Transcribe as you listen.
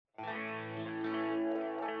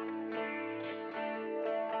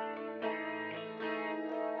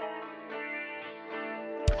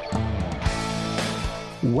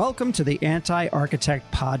Welcome to the Anti-Architect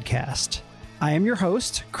Podcast. I am your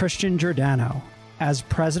host, Christian Giordano. As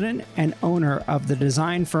president and owner of the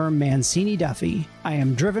design firm Mancini Duffy, I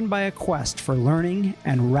am driven by a quest for learning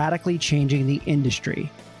and radically changing the industry.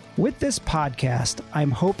 With this podcast,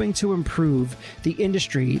 I'm hoping to improve the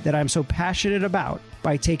industry that I'm so passionate about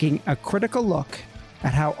by taking a critical look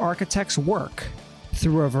at how architects work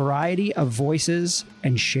through a variety of voices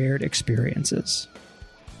and shared experiences.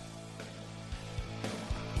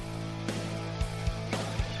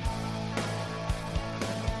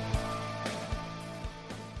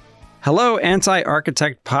 Hello,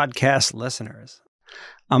 Anti-Architect Podcast listeners.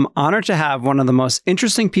 I'm honored to have one of the most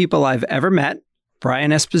interesting people I've ever met, Brian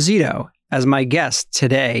Esposito, as my guest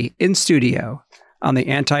today in studio on the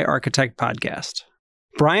Anti-Architect Podcast.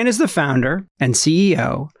 Brian is the founder and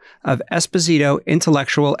CEO of Esposito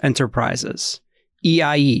Intellectual Enterprises,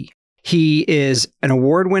 EIE. He is an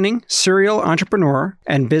award-winning serial entrepreneur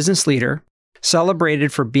and business leader,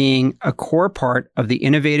 celebrated for being a core part of the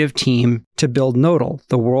innovative team to build Nodal,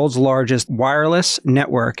 the world's largest wireless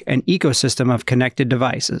network and ecosystem of connected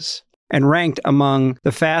devices, and ranked among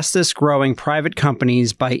the fastest growing private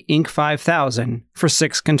companies by Inc. 5000 for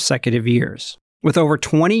 6 consecutive years. With over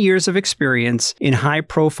 20 years of experience in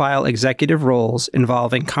high-profile executive roles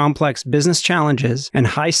involving complex business challenges and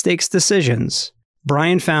high-stakes decisions,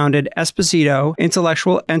 Brian founded Esposito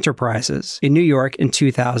Intellectual Enterprises in New York in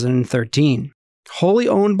 2013. Wholly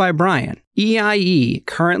owned by Brian, EIE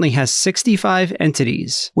currently has 65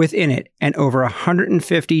 entities within it and over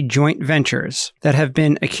 150 joint ventures that have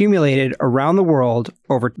been accumulated around the world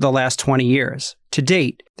over the last 20 years. To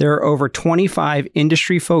date, there are over 25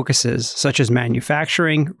 industry focuses such as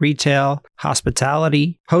manufacturing, retail,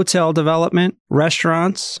 hospitality, hotel development,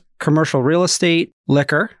 restaurants, commercial real estate,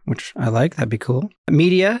 liquor, which I like, that'd be cool,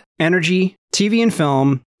 media, energy, TV and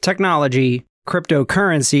film, technology,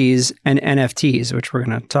 cryptocurrencies, and NFTs, which we're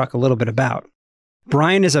going to talk a little bit about.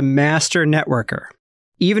 Brian is a master networker.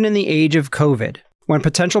 Even in the age of COVID, when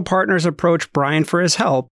potential partners approach Brian for his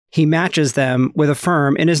help, he matches them with a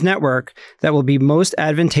firm in his network that will be most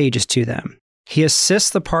advantageous to them. He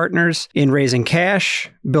assists the partners in raising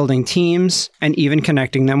cash, building teams, and even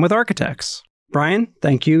connecting them with architects. Brian,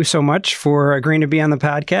 thank you so much for agreeing to be on the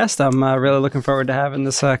podcast. I'm really looking forward to having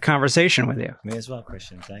this conversation with you. Me as well,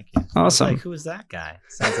 Christian. Thank you. Awesome. Who is that guy?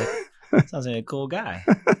 Sounds like a cool guy.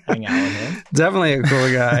 Hang out with him. Definitely a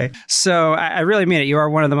cool guy. So I really mean it. You are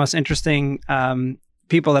one of the most interesting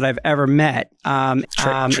people that I've ever met.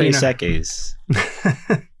 Tres Equis.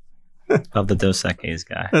 Of the Dos Equis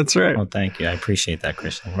guy. That's right. Well, thank you. I appreciate that,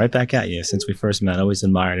 Christian. Right back at you. Since we first met, I always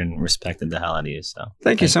admired and respected the hell out of you. So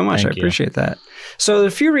thank you so much. I appreciate that. So there are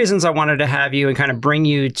a few reasons I wanted to have you and kind of bring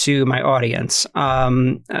you to my audience.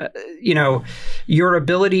 Your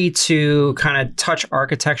ability to kind of touch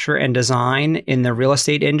architecture and design in the real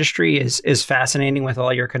estate industry is fascinating with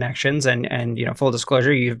all your connections. And full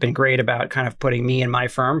disclosure, you've been great about kind of putting me and my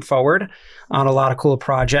firm forward on a lot of cool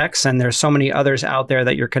projects. And there's so many others out there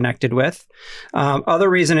that you're connected with. Other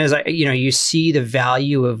reason is, you see the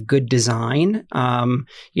value of good design,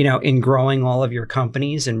 in growing all of your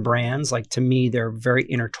companies and brands. Like, to me, they're very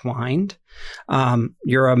intertwined.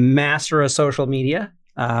 You're a master of social media,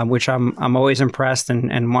 which I'm always impressed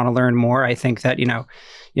and want to learn more. I think that,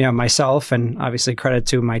 myself, and obviously credit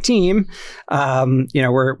to my team,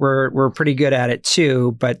 we're pretty good at it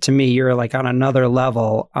too. But to me, you're like on another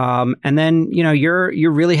level. And then, you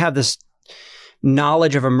really have this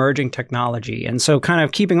knowledge of emerging technology. And so kind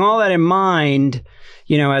of keeping all that in mind,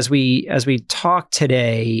 as we talk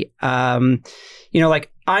today,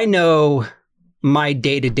 I know my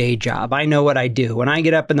day-to-day job. I know what I do. When I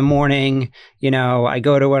get up in the morning, I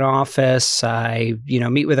go to an office, I,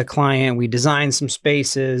 meet with a client, we design some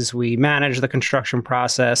spaces, we manage the construction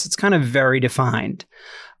process. It's kind of very defined.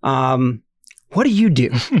 What do you do?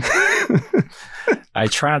 I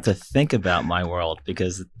try not to think about my world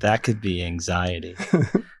because that could be anxiety.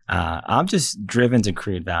 I'm just driven to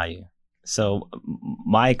create value. So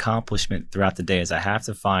my accomplishment throughout the day is I have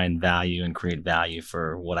to find value and create value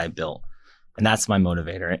for what I built. And that's my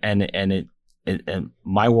motivator. And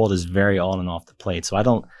my world is very on and off the plate. So I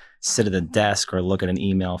don't sit at a desk or look at an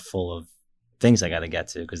email full of things I got to get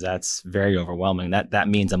to because that's very overwhelming. That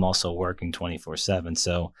means I'm also working 24/7.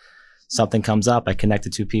 So something comes up, I connect to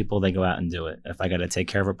 2 people, they go out and do it. If I got to take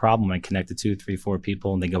care of a problem, I connect to 2, 3, 4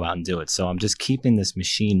 people and they go out and do it. So I'm just keeping this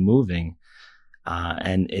machine moving.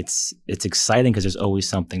 And it's exciting because there's always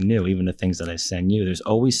something new. Even the things that I send you, there's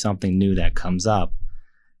always something new that comes up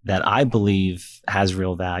that I believe has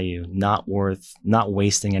real value, not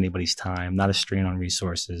wasting anybody's time, not a strain on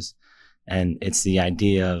resources. And it's the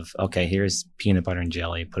idea of, okay, here's peanut butter and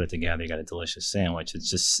jelly, put it together, you got a delicious sandwich.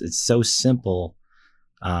 It's so simple.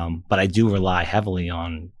 But I do rely heavily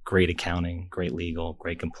on great accounting, great legal,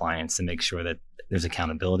 great compliance to make sure that there's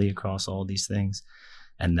accountability across all these things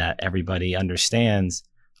and that everybody understands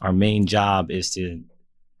our main job is to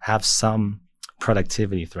have some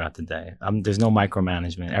productivity throughout the day. There's no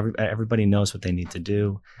micromanagement. Everybody knows what they need to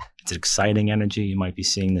do. It's exciting energy. You might be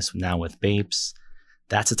seeing this now with Bapes.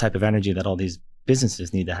 That's the type of energy that all these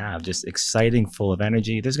businesses need to have. Just exciting, full of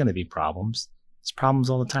energy. There's going to be problems. There's problems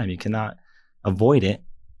all the time. You cannot avoid it.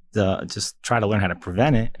 Just try to learn how to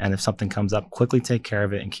prevent it. And if something comes up, quickly take care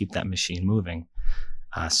of it and keep that machine moving.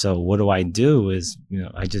 So what do I do is,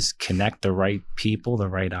 I just connect the right people, the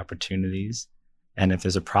right opportunities. And if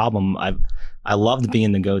there's a problem, I loved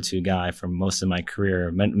being the go-to guy for most of my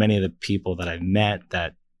career. Many of the people that I've met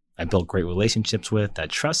that I built great relationships with that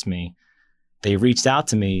trust me, they reached out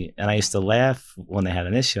to me, and I used to laugh when they had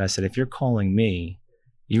an issue. I said, if you're calling me,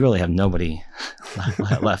 you really have nobody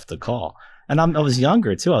left to call. And I was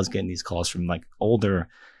younger too. I was getting these calls from like older,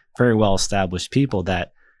 very well-established people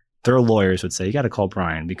that their lawyers would say, you got to call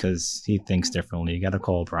Brian because he thinks differently. You got to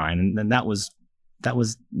call Brian. And that was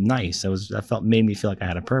nice. Made me feel like I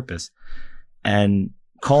had a purpose. And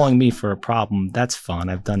calling me for a problem, that's fun.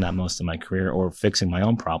 I've done that most of my career, or fixing my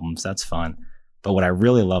own problems. That's fun. But what I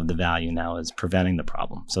really love the value now is preventing the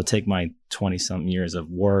problem. So take my 20-something years of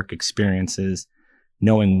work experiences,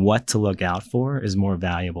 knowing what to look out for is more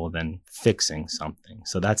valuable than fixing something.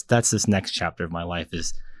 So that's this next chapter of my life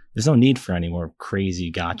is there's no need for any more crazy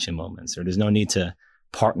gotcha moments, or there's no need to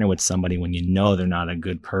partner with somebody when you know they're not a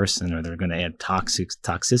good person or they're going to add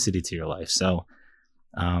toxicity to your life. So,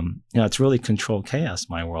 it's really controlled chaos,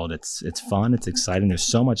 my world. It's fun. It's exciting. There's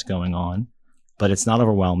so much going on, but it's not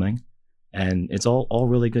overwhelming. And it's all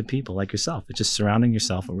really good people like yourself. It's just surrounding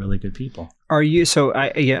yourself with really good people. Are you, so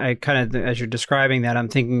I kind of, as you're describing that, I'm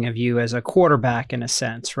thinking of you as a quarterback in a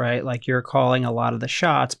sense, right? Like you're calling a lot of the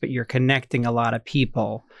shots, but you're connecting a lot of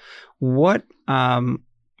people. What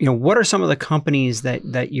are some of the companies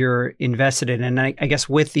that you're invested in? And I guess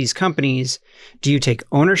with these companies, do you take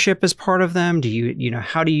ownership as part of them? Do you,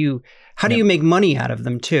 how do you make money out of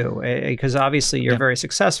them too? Because obviously you're very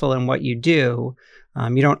successful in what you do.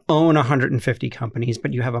 You don't own 150 companies,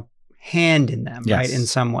 but you have a hand in them, right? In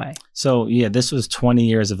some way. So this was 20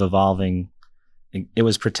 years of evolving. It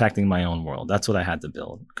was protecting my own world. That's what I had to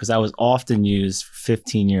build, because I was often used for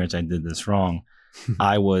 15 years. I did this wrong.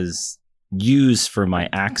 I was used for my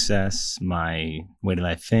access, my way that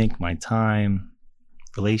I think, my time,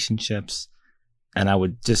 relationships. And I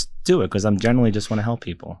would just do it because I'm generally just want to help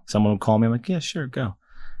people. Someone would call me, I'm like, yeah, sure, go.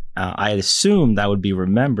 I assumed I would be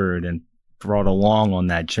remembered and brought along on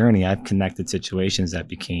that journey. I've connected situations that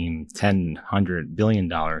became $10, $100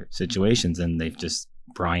 billion situations, and they've just,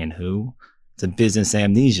 Brian who? It's a business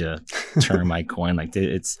amnesia term I coined.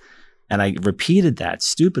 And I repeated that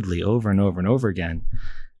stupidly over and over and over again.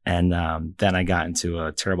 And then I got into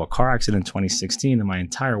a terrible car accident in 2016, and my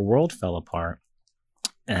entire world fell apart.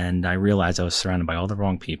 And I realized I was surrounded by all the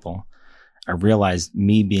wrong people. I realized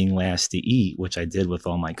me being last to eat, which I did with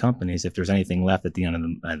all my companies. If there's anything left at the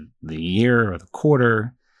end of the year or the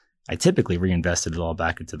quarter, I typically reinvested it all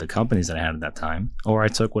back into the companies that I had at that time, or I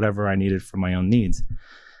took whatever I needed for my own needs.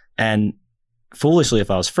 And foolishly, if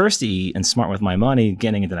I was first to eat and smart with my money,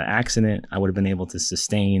 getting into that accident, I would have been able to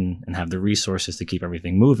sustain and have the resources to keep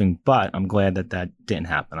everything moving. But I'm glad that didn't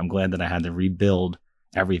happen. I'm glad that I had to rebuild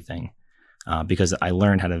everything because I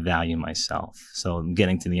learned how to value myself. So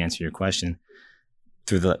getting to the answer to your question,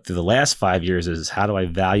 through the last 5 years is how do I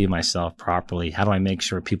value myself properly? How do I make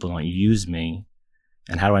sure people don't use me?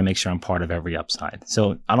 And how do I make sure I'm part of every upside?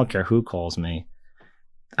 So I don't care who calls me.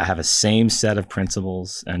 I have a same set of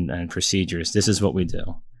principles and procedures. This is what we do.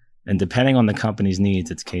 And depending on the company's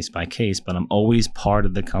needs, it's case by case, but I'm always part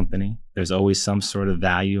of the company. There's always some sort of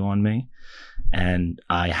value on me. And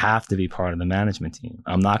I have to be part of the management team.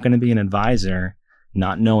 I'm not going to be an advisor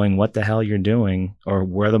not knowing what the hell you're doing or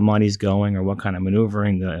where the money's going or what kind of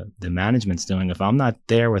maneuvering the management's doing. If I'm not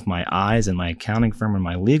there with my eyes and my accounting firm and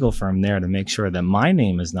my legal firm there to make sure that my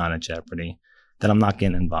name is not in jeopardy, then I'm not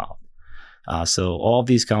getting involved. So all of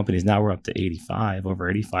these companies, now we're up to over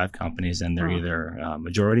 85 companies, and they're either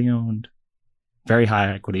majority owned, very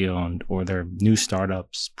high equity owned, or they're new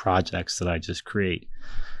startups, projects that I just create.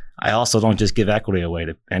 I also don't just give equity away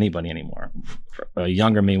to anybody anymore. A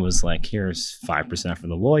younger me was like, here's 5% for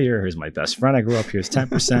the lawyer. Here's my best friend I grew up. Here's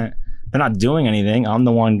 10%. They're not doing anything. I'm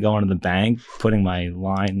the one going to the bank, putting my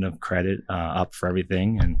line of credit up for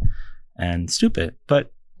everything and stupid.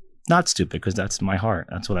 But not stupid because that's my heart.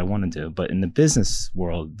 That's what I want to do. But in the business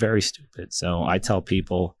world, very stupid. So I tell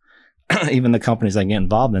people, even the companies I get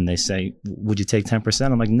involved in, they say, would you take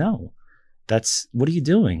 10%? I'm like, no. What are you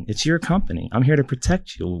doing? It's your company. I'm here to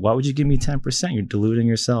protect you. Why would you give me 10%? You're diluting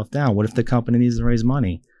yourself down. What if the company needs to raise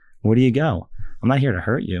money? Where do you go? I'm not here to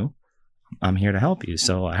hurt you. I'm here to help you.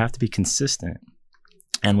 So I have to be consistent.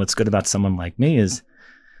 And what's good about someone like me is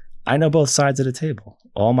I know both sides of the table.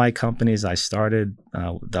 All my companies I started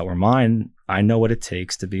that were mine, I know what it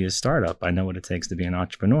takes to be a startup. I know what it takes to be an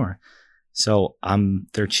entrepreneur. So I'm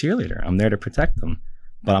their cheerleader. I'm there to protect them.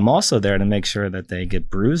 But I'm also there to make sure that they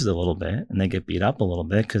get bruised a little bit and they get beat up a little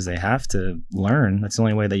bit because they have to learn. That's the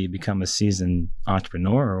only way that you become a seasoned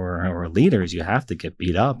entrepreneur or a leader is you have to get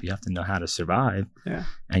beat up. You have to know how to survive. Yeah.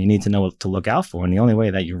 And you need to know what to look out for. And the only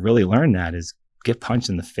way that you really learn that is get punched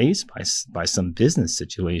in the face by some business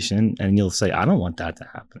situation. And you'll say, I don't want that to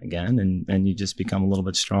happen again. And you just become a little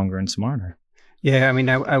bit stronger and smarter. Yeah. I mean,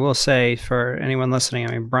 I will say for anyone listening,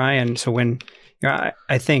 I mean, Brian, so when...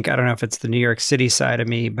 I think, I don't know if it's the New York City side of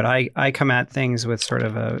me, but I come at things with sort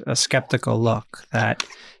of a skeptical look that,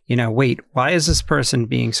 wait, why is this person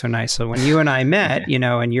being so nice? So when you and I met,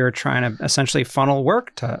 and you're trying to essentially funnel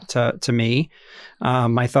work to me,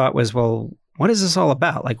 my thought was, well, what is this all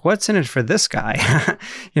about? Like, what's in it for this guy?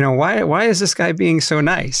 Why is this guy being so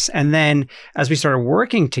nice? And then as we started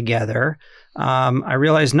working together, I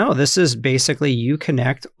realized, no, this is basically you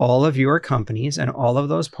connect all of your companies and all of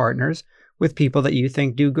those partners with people that you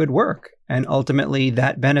think do good work. And ultimately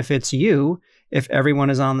that benefits you if everyone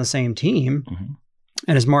is on the same team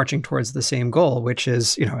and is marching towards the same goal, which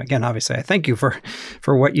is, again, obviously I thank you for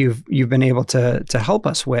what you've been able to help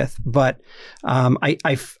us with. But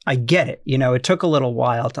I get it. It took a little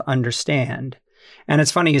while to understand. And it's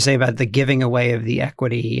funny you say about the giving away of the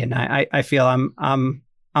equity. And I feel I'm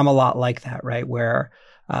a lot like that, right? Where,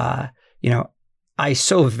 I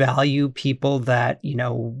so value people that,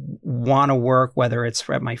 want to work, whether it's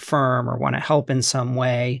at my firm or want to help in some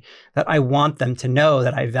way, that I want them to know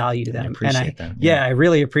that I value them. Appreciate them. Yeah, I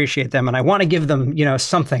really appreciate them. And I want to give them,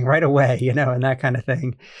 something right away, and that kind of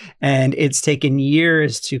thing. And it's taken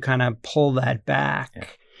years to kind of pull that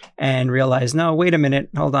back and realize, no, wait a minute,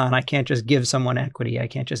 hold on. I can't just give someone equity. I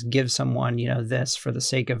can't just give someone, this for the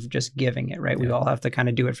sake of just giving it, right? We all have to kind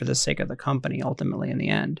of do it for the sake of the company ultimately in the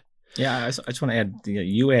end. Yeah, I just want to add,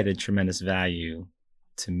 you added tremendous value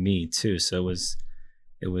to me too. So it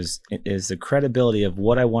is the credibility of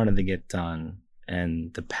what I wanted to get done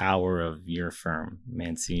and the power of your firm,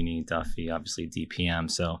 Mancini, Duffy, obviously DPM.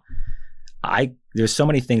 So there's so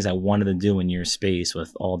many things I wanted to do in your space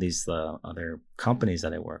with all these other companies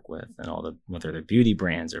that I work with and whether they're beauty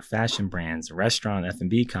brands or fashion brands, restaurant,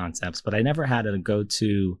 F&B concepts, but I never had a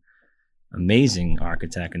go-to amazing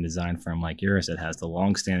architect and design firm like yours that has the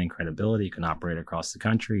long-standing credibility. You can operate across the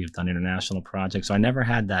country. You've done international projects. So I never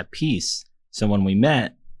had that piece. So when we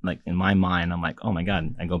met, like in my mind, I'm like, oh my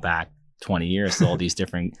God, I go back 20 years to all these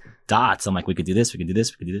different dots. I'm like, we could do this, we could do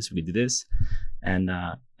this, we could do this, we could do this. And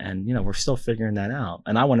we're still figuring that out.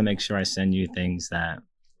 And I want to make sure I send you things that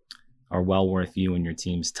are well worth you and your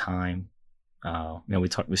team's time.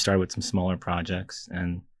 We started with some smaller projects,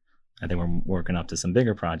 and I think we're working up to some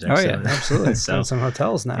bigger projects. Oh yeah, absolutely. So some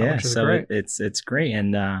hotels now, which is great. It's great,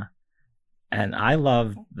 and I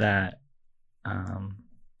love that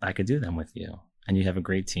I could do them with you, and you have a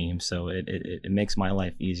great team. So it makes my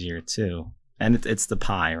life easier too. And it's the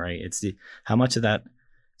pie, right? It's how much of that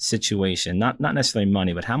situation, not necessarily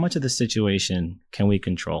money, but how much of the situation can we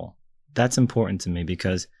control? That's important to me,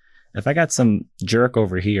 because if I got some jerk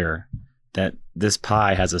over here that this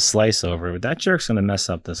pie has a slice over, that jerk's going to mess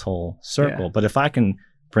up this whole circle. Yeah. But if I can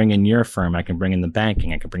bring in your firm, I can bring in the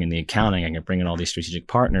banking, I can bring in the accounting, I can bring in all these strategic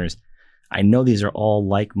partners. I know these are all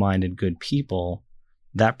like-minded, good people.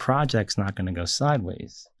 That project's not going to go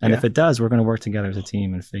sideways. And if it does, we're going to work together as a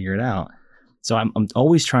team and figure it out. So I'm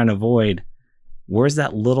always trying to avoid, where's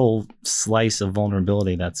that little slice of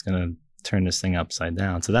vulnerability that's going to turn this thing upside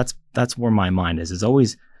down? So that's where my mind is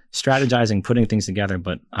always strategizing, putting things together,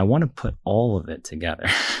 but I want to put all of it together.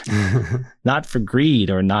 Not for greed,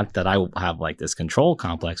 or not that I have like this control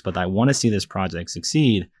complex, but I want to see this project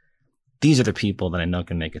succeed. These are the people that I know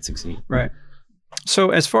can make it succeed. Right. So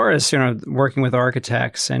as far as, working with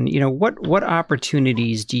architects and, what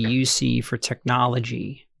opportunities do you see for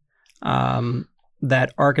technology,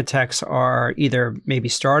 that architects are either maybe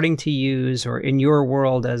starting to use, or in your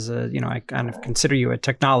world as a, I kind of consider you a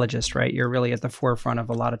technologist, right? You're really at the forefront of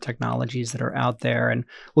a lot of technologies that are out there. And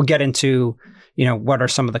we'll get into, what are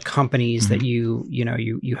some of the companies that you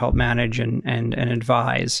help manage and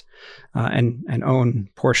advise and own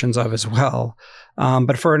portions of as well.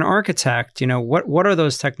 But for an architect, what are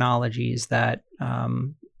those technologies that,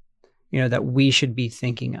 that we should be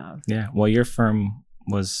thinking of? Yeah. Well, your firm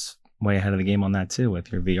was way ahead of the game on that too,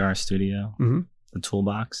 with your VR studio, the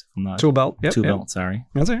toolbox. Tool belt. Yep, tool belt. Sorry.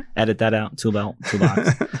 That's it. Edit that out. Toolbox.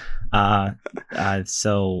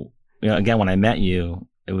 So, again, when I met you,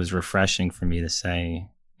 it was refreshing for me to say,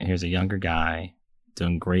 here's a younger guy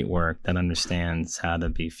doing great work that understands how to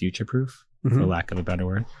be future-proof, for lack of a better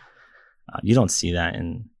word. You don't see that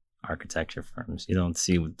in architecture firms. You don't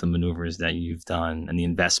see the maneuvers that you've done and the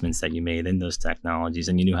investments that you made in those technologies,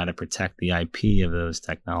 and you knew how to protect the IP of those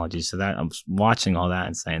technologies. So that I was watching all that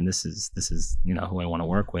and saying, this is who I want to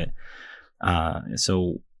work with.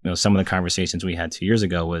 So some of the conversations we had 2 years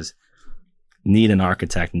ago was need an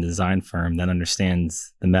architect and design firm that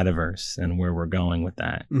understands the metaverse and where we're going with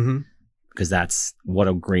that, because that's what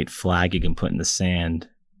a great flag you can put in the sand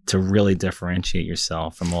to really differentiate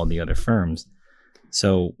yourself from all the other firms.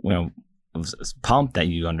 So, I was pumped that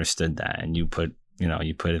you understood that, and you put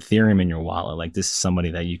Ethereum in your wallet. Like, this is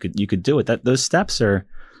somebody that you could do it. That those steps are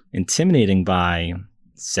intimidating by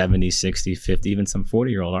 70, 60, 50, even some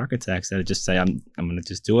 40-year-old architects that just say, I'm going to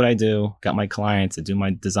just do what I do. Got my clients to do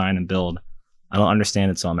my design and build. I don't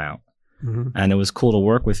understand it, so I'm out. And it was cool to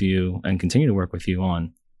work with you and continue to work with you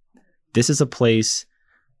on. This is a place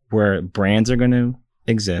where brands are going to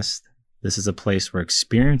exist. This is a place where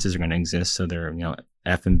experiences are going to exist. So there are,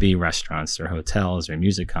 F&B restaurants, or hotels, or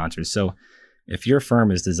music concerts. So if your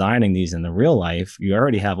firm is designing these in the real life, you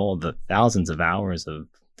already have all the thousands of hours of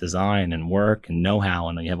design and work and know-how,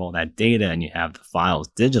 and you have all that data, and you have the files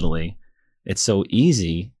digitally. It's so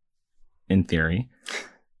easy, in theory,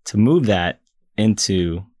 to move that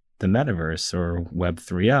into the metaverse or Web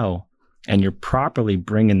 3.0, and you're properly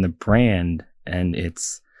bringing the brand, and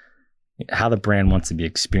it's how the brand wants to be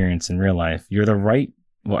experienced in real life. You're the right,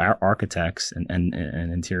 our architects and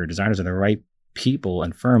interior designers are the right people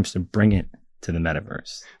and firms to bring it to the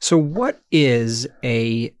metaverse. So what is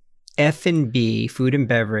a F&B, food and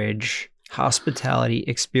beverage, hospitality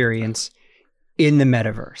experience in the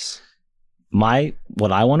metaverse?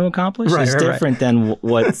 What I want to accomplish is different than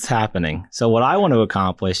what's happening. So what I want to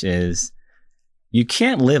accomplish is, you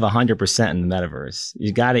can't live 100% in the metaverse.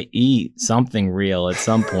 You got to eat something real at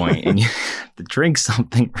some point, and you have to drink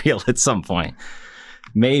something real at some point.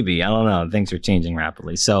 Maybe, I don't know. Things are changing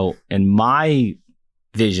rapidly. So in my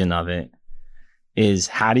vision of it is,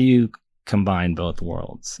 how do you combine both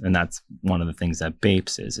worlds? And that's one of the things that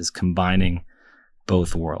BAPES is combining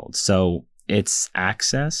both worlds. So it's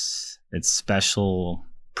access, it's special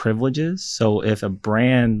privileges. So if a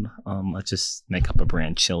brand, let's just make up a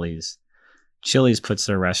brand, Chili's puts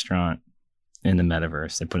their restaurant in the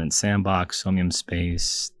metaverse. They put it in Sandbox, Somium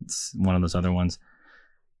Space, it's one of those other ones.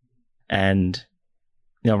 And,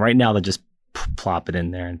 right now they just plop it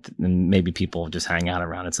in there, and maybe people just hang out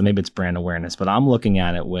around it. So maybe it's brand awareness. But I'm looking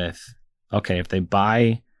at it with, okay, if they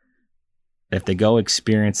go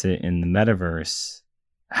experience it in the metaverse,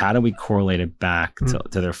 how do we correlate it back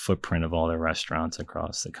to their footprint of all their restaurants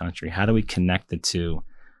across the country? How do we connect the two,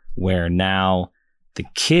 where now the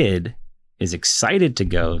kid is excited to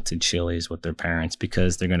go to Chili's with their parents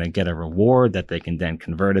because they're going to get a reward that they can then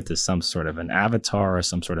convert it to some sort of an avatar or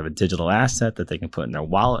some sort of a digital asset that they can put in their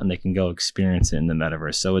wallet, and they can go experience it in the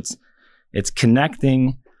metaverse. So it's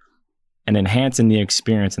connecting and enhancing the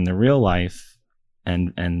experience in the real life and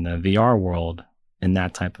the VR world in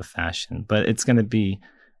that type of fashion. But it's going to be,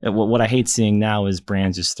 what I hate seeing now is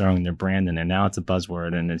brands just throwing their brand in there. Now it's a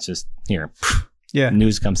buzzword, and it's just here.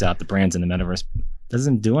 News comes out, the brand's in the metaverse.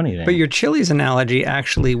 Doesn't do anything. But your Chili's analogy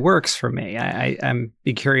actually works for me. I'm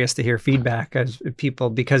be curious to hear feedback as people,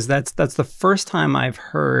 because that's the first time I've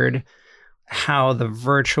heard how the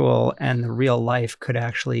virtual and the real life could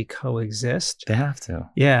actually coexist. They have to.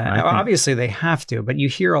 Yeah, obviously they have to, but you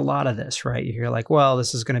hear a lot of this, right? You hear like, well,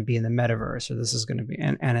 this is going to be in the metaverse, or this is going to be,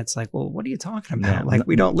 and it's like, well, what are you talking about?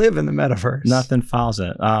 We don't live in the metaverse. Nothing follows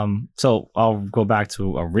it. So I'll go back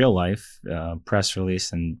to a real life press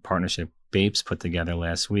release and partnership BAPES put together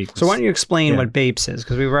last week. So why don't you explain what BAPES is?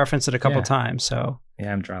 Because we referenced it a couple times. So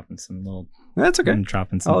I'm dropping some little. That's okay. I'm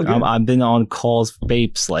dropping some. I've been on calls for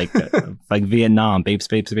BAPES like Vietnam.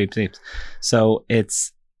 BAPES. So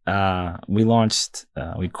it's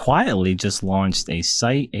we quietly just launched a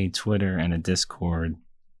site, a Twitter, and a Discord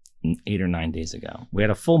 8 or 9 days ago. We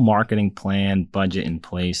had a full marketing plan, budget in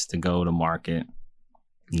place to go to market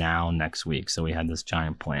next week. So we had this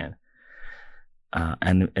giant plan.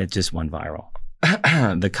 And it just went viral.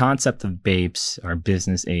 The concept of Bapes, or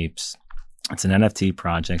Business Apes, it's an NFT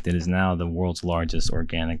project. It is now the world's largest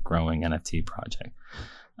organic growing NFT project.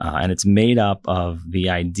 And it's made up of the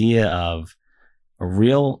idea of a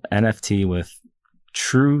real NFT with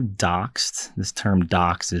true doxed. This term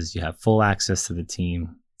doxed is you have full access to the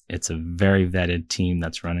team. It's a very vetted team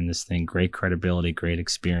that's running this thing. Great credibility, great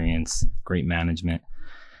experience, great management.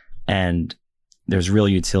 And there's real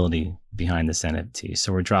utility behind this NFT.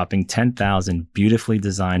 So we're dropping 10,000 beautifully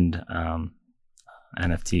designed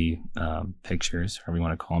NFT pictures, however you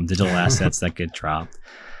want to call them, digital assets that get dropped.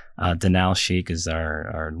 Danal Sheikh is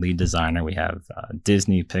our lead designer. We have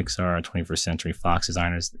Disney, Pixar, 21st Century Fox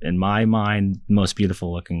designers. In my mind, most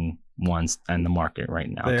beautiful looking ones in the market right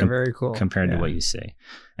now. They're very cool compared to what you see.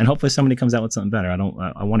 And hopefully somebody comes out with something better.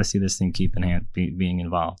 I want to see this thing keep being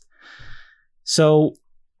involved. So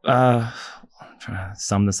I'm trying to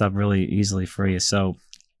sum this up really easily for you. So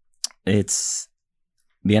it's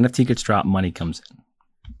the NFT gets dropped, money comes in.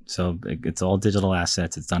 So it's all digital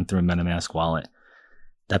assets. It's done through a MetaMask wallet.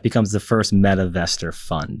 That becomes the first MetaVestor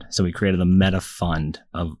fund. So we created a meta fund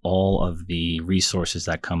of all of the resources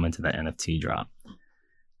that come into that NFT drop.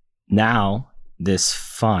 Now, this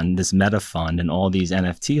fund, this meta fund, and all these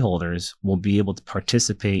NFT holders will be able to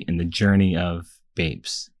participate in the journey of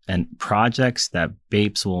Bapes. And projects that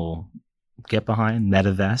Bapes will get behind,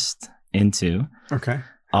 MetaVest into,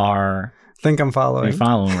 are... I think I'm following. You're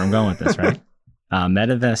following where I'm going with this, right?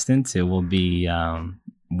 MetaVest into will be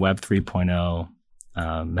Web 3.0,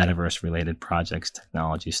 metaverse-related projects,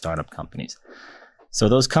 technology, startup companies. So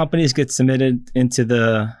those companies get submitted into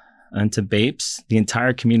Bapes. The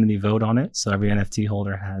entire community vote on it. So every NFT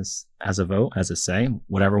holder has a vote, has a say.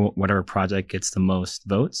 Whatever project gets the most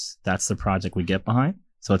votes, that's the project we get behind.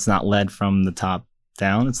 So it's not led from the top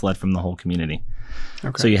down. It's led from the whole community.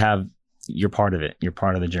 So you're part of it. You're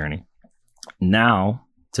part of the journey. Now,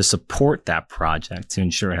 to support that project, to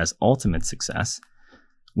ensure it has ultimate success,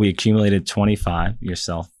 we accumulated 25,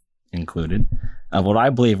 yourself included, of what I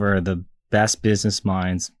believe are the best business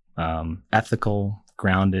minds, ethical,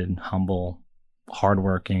 grounded, humble,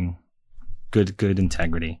 hardworking, good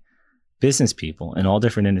integrity, business people in all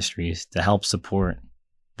different industries to help support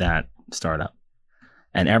that startup.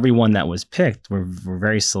 And everyone that was picked, were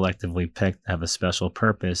very selectively picked to have a special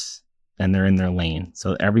purpose, and they're in their lane.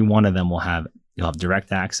 So every one of them you'll have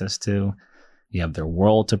direct access to. You have their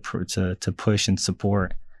world to push and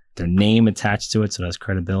support, their name attached to it, so it has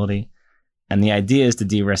credibility. And the idea is to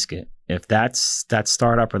de-risk it. If that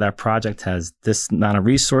startup or that project has this amount of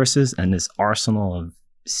resources and this arsenal of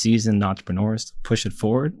seasoned entrepreneurs to push it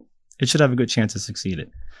forward, it should have a good chance of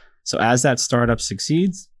succeeding. So as that startup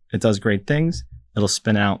succeeds, it does great things. It'll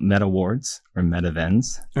spin out Meta Awards or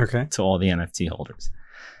Metavens to all the NFT holders.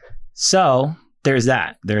 So there's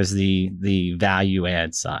that. There's the value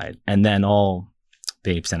add side. And then all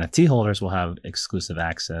Bapes NFT holders will have exclusive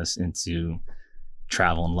access into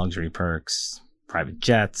travel and luxury perks, private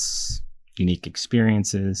jets, unique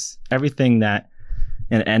experiences, everything that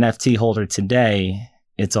an NFT holder today,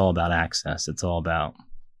 it's all about access. It's all about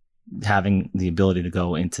having the ability to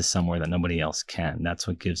go into somewhere that nobody else can. That's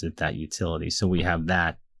what gives it that utility. So we have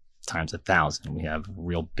that times 1,000. We have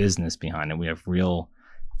real business behind it. We have real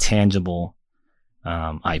tangible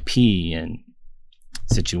IP and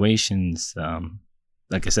situations.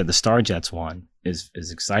 Like I said, the Starjets one is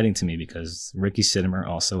exciting to me because Ricky Sittimer,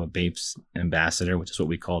 also a Bapes ambassador, which is what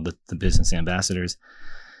we call the business ambassadors.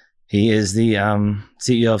 He is the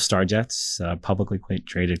CEO of Starjets, a publicly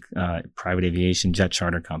traded private aviation jet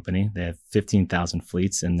charter company. They have 15,000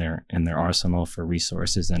 fleets in their arsenal for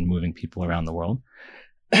resources and moving people around the world.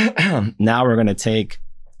 Now we're going to take,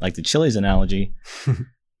 like the Chili's analogy,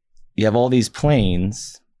 you have all these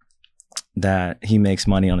planes that he makes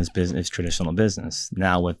money on his traditional business.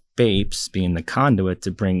 Now with Bapes being the conduit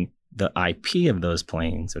to bring the IP of those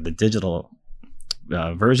planes or the digital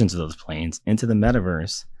versions of those planes into the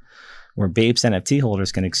metaverse, where Bapes NFT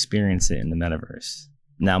holders can experience it in the metaverse.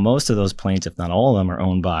 Now, most of those planes, if not all of them, are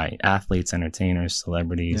owned by athletes, entertainers,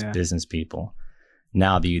 celebrities, business people.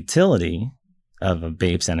 Now, the utility of a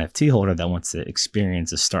Bapes NFT holder that wants to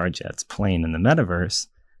experience a Starjets plane in the metaverse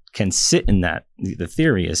can sit in that. The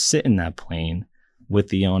theory is sit in that plane with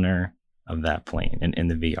the owner of that plane in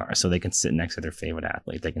the VR. So they can sit next to their favorite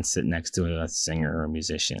athlete. They can sit next to a singer or a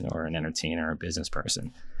musician or an entertainer or a business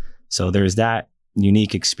person. So there's that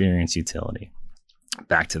unique experience utility.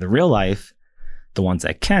 Back to the real life, The ones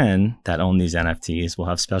that can, that own these NFTs, will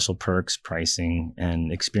have special perks, pricing,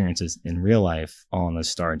 and experiences in real life on the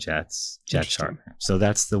Starjet's jet charter. So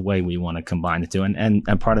that's the way we want to combine the two. And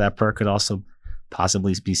part of that perk could also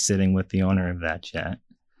possibly be sitting with the owner of that jet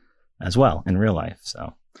as well in real life.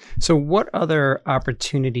 So what other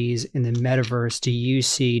opportunities in the metaverse do you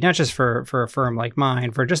see, not just for a firm like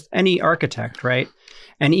mine, for just any architect, right?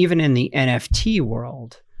 And even in the NFT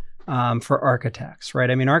world, for architects, right?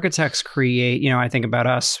 I mean, architects create, I think about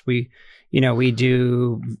us, we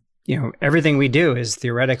do, everything we do is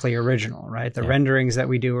theoretically original, right? The renderings that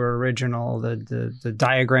we do are original. The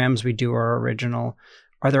diagrams we do are original.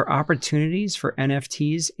 Are there opportunities for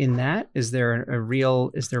NFTs in that? Is there a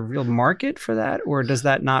real market for that? Or does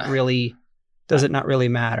it not really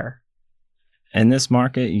matter? In this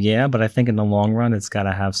market, yeah, but I think in the long run, it's got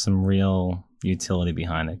to have some real utility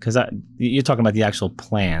behind it. Because you're talking about the actual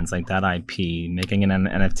plans, like that IP, making an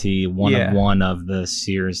NFT one of the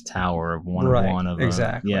Sears Tower, one of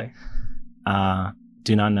exactly.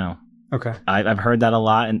 Do not know. Okay. I've heard that a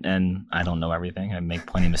lot, and I don't know everything. I make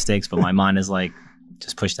plenty of mistakes, but my mind is like,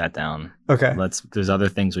 just push that down. Okay. There's other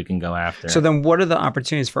things we can go after. So then what are the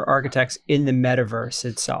opportunities for architects in the metaverse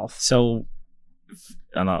itself? So,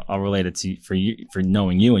 and I'll relate it to for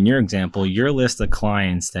knowing you and your example, your list of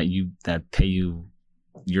clients that pay you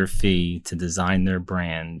your fee to design their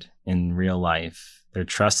brand in real life, they're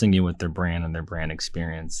trusting you with their brand and their brand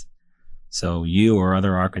experience. So you or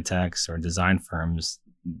other architects or design firms,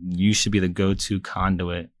 you should be the go-to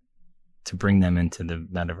conduit to bring them into the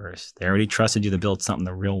metaverse. They already trusted you to build something in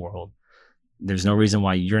the real world. There's no reason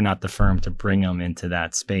why you're not the firm to bring them into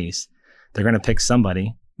that space. They're going to pick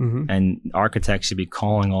somebody, and architects should be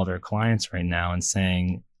calling all their clients right now and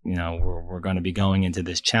saying, we're going to be going into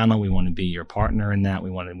this channel. We want to be your partner in that.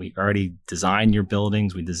 We already design your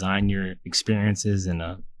buildings. We design your experiences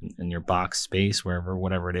in your box space,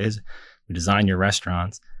 whatever it is. We design your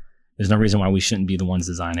restaurants. There's no reason why we shouldn't be the ones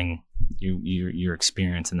designing your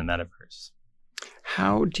experience in the metaverse.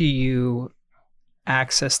 How do you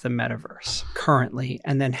access the metaverse currently?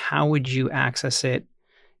 And then how would you access it,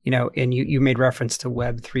 and you made reference to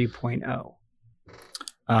Web 3.0.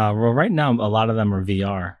 Well, right now, a lot of them are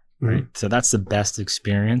VR, right? So that's the best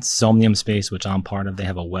experience. Somnium Space, which I'm part of, they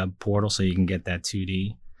have a web portal so you can get that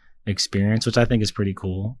 2D experience, which I think is pretty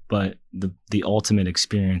cool. But the ultimate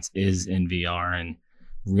experience is in VR and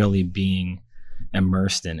really being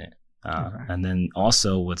immersed in it. And then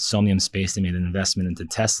also with Somnium Space, they made an investment into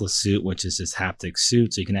Tesla Suit, which is this haptic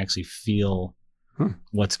suit, so you can actually feel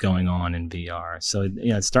what's going on in VR. So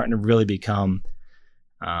it's starting to really become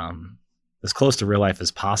as close to real life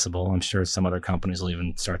as possible. I'm sure some other companies will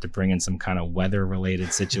even start to bring in some kind of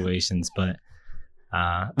weather-related situations, but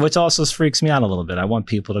which also freaks me out a little bit. I want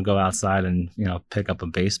people to go outside and pick up a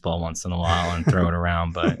baseball once in a while and throw it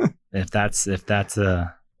around, but if that's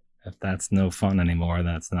no fun anymore,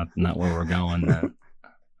 that's not where we're going. Then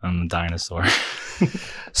I'm a dinosaur.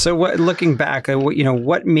 So looking back,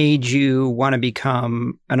 what made you want to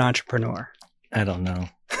become an entrepreneur? I don't know.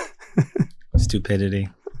 Stupidity.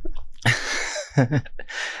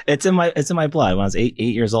 It's in my blood. When I was 8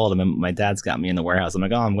 years old, my dad's got me in the warehouse. I'm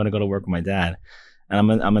like, I'm going to go to work with my dad.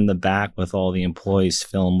 And I'm in the back with all the employees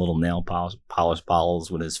filling little nail polish bottles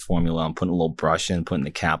with his formula. I'm putting a little brush in, putting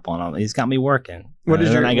the cap on. He's got me working. What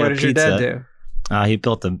did your dad do? He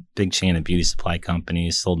built a big chain of beauty supply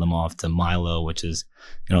companies, sold them off to Milo, which is,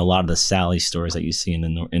 a lot of the Sally stores that you see in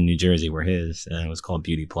New Jersey were his, and it was called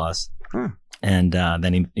Beauty Plus. And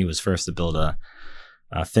then he was first to build a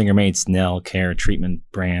Finger Mates nail care treatment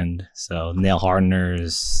brand. So nail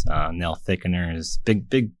hardeners, nail thickeners,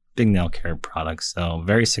 big nail care products. So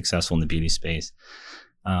very successful in the beauty space.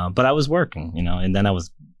 But I was working, and then I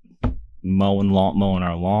was mowing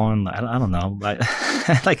our lawn. I don't know.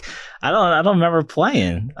 I don't remember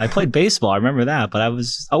playing. I played baseball. I remember that, but I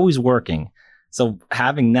was always working. So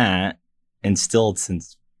having that instilled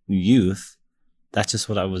since youth, that's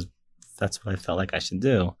what I felt like I should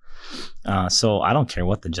do. So I don't care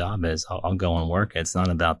what the job is. I'll go and work. It's not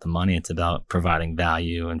about the money. It's about providing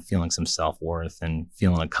value and feeling some self-worth and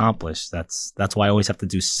feeling accomplished. That's why I always have to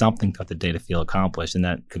do something throughout the day to feel accomplished. And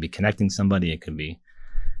that could be connecting somebody. It could be,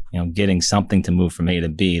 getting something to move from A to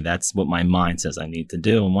B. That's what my mind says I need to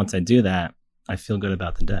do. And once I do that, I feel good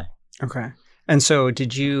about the day. Okay. And so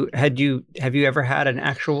have you ever had an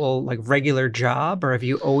actual regular job, or have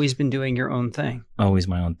you always been doing your own thing? Always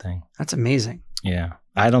my own thing. That's amazing. Yeah.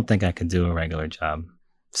 I don't think I could do a regular job.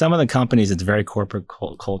 Some of the companies, it's very corporate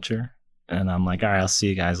culture. And I'm like, all right, I'll see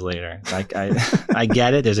you guys later. I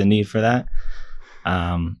get it. There's a need for that.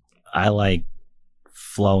 I like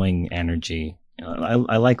flowing energy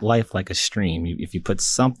I like life like a stream. If you put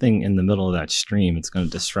something in the middle of that stream, it's going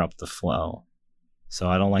to disrupt the flow. So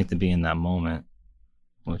I don't like to be in that moment,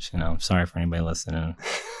 which, I'm sorry for anybody listening.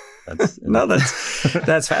 No,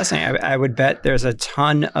 that's fascinating. I would bet there's a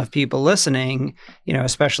ton of people listening,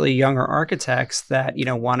 especially younger architects that,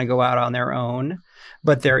 want to go out on their own.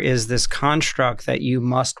 But there is this construct that you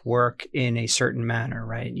must work in a certain manner,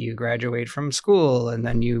 right? You graduate from school and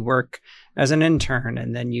then you work as an intern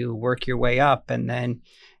and then you work your way up. And then,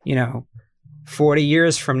 40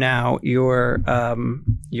 years from now, you're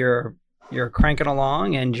cranking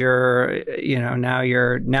along and now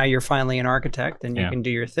you're finally an architect and you can do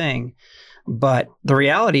your thing. But the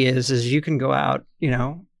reality is you can go out,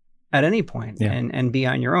 at any point and be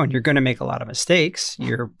on your own. You're going to make a lot of mistakes.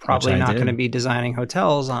 You're probably not going to be designing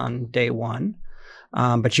hotels on day one.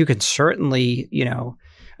 But you can certainly,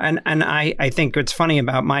 and I think what's funny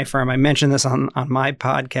about my firm, I mentioned this on my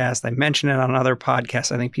podcast. I mentioned it on other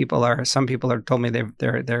podcasts. I think some people are told me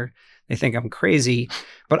they think I'm crazy,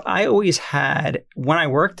 but I always had, when I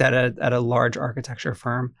worked at a large architecture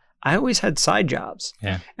firm, I always had side jobs.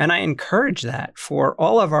 Yeah. And I encourage that for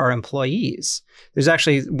all of our employees. There's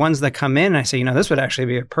actually ones that come in and I say, this would actually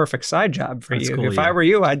be a perfect side job for you. Cool, if I were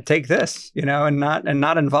you, I'd take this, and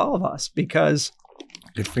not involve us, because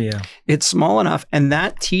good for you. It's small enough. And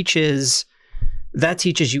that teaches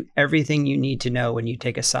you everything you need to know when you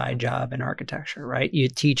take a side job in architecture, right?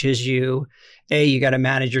 It teaches you, you got to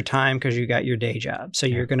manage your time because you got your day job. So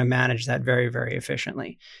you're going to manage that very, very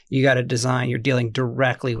efficiently. You got to design, you're dealing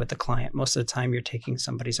directly with the client. Most of the time you're taking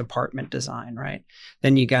somebody's apartment design, right?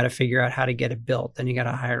 Then you got to figure out how to get it built. Then you got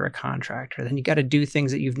to hire a contractor. Then you got to do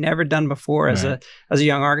things that you've never done before as a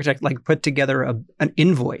young architect, like put together an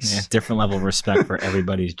invoice. Yeah, different level of respect for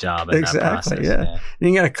everybody's job in that process. Yeah.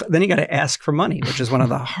 Then you got to ask for money, which is one of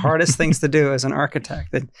the hardest things to do as an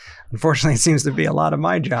architect. That unfortunately it seems to be a lot of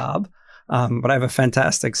my job. But I have a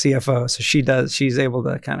fantastic CFO, so she's able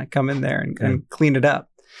to kind of come in there and clean it up.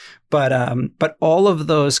 But all of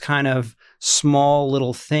those kind of small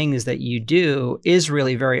little things that you do is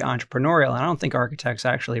really very entrepreneurial. And I don't think architects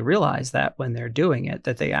actually realize that when they're doing it,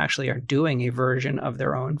 that they actually are doing a version of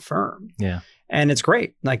their own firm. Yeah. And it's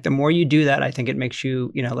great. Like the more you do that, I think it makes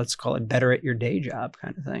you, let's call it better at your day job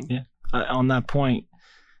kind of thing. Yeah. On that point,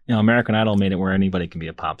 American Idol made it where anybody can be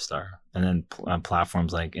a pop star. And then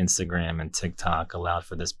platforms like Instagram and TikTok allowed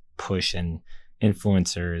for this push in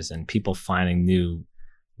influencers and people finding new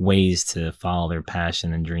ways to follow their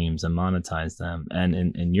passion and dreams and monetize them. And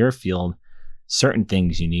in your field, certain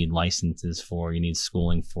things you need licenses for, you need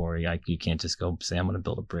schooling for. You can't just go say, I'm going to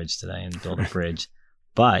build a bridge today and build a bridge.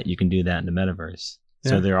 But you can do that in the metaverse. Yeah.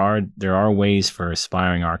 So there are ways for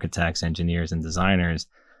aspiring architects, engineers, and designers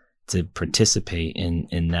to participate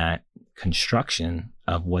in that construction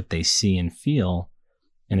of what they see and feel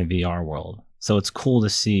in a VR world. So it's cool to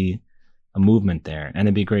see a movement there. And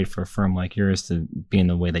it'd be great for a firm like yours to be in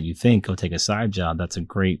the way that you think, go take a side job. That's a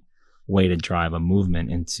great way to drive a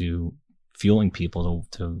movement into fueling people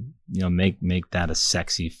to make that a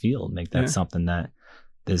sexy field, make that something that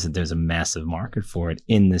there's a massive market for it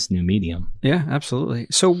in this new medium. Yeah, absolutely.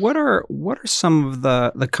 So what are some of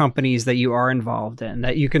the companies that you are involved in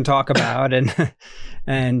that you can talk about and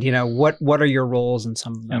what are your roles in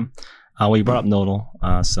some of them? Well, you brought up Nodal.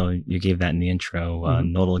 So you gave that in the intro.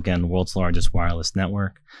 Nodal, again, the world's largest wireless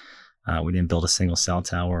network. We didn't build a single cell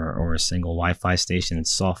tower or a single Wi-Fi station.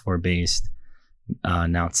 It's software based.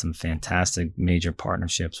 Announced some fantastic major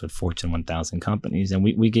partnerships with Fortune 1000 companies. And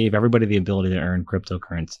we gave everybody the ability to earn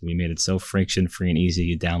cryptocurrency. We made it so friction-free and easy.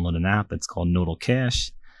 You download an app. It's called Nodal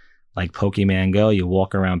Cash. Like Pokemon Go, you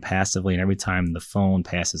walk around passively, and every time the phone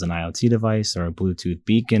passes an IoT device or a Bluetooth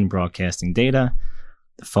beacon broadcasting data,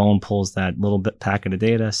 the phone pulls that little packet of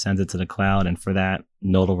data, sends it to the cloud, and for that,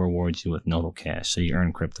 Nodal rewards you with Nodal Cash. So you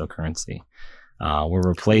earn cryptocurrency. We're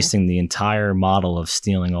replacing the entire model of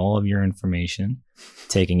stealing all of your information,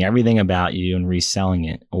 taking everything about you and reselling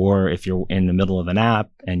it. Or if you're in the middle of an app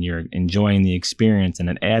and you're enjoying the experience and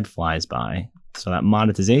an ad flies by, so that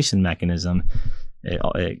monetization mechanism,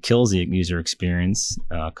 it kills the user experience,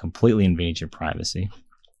 completely invades your privacy.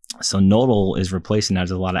 So Nodal is replacing that.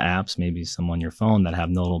 There's a lot of apps, maybe some on your phone that have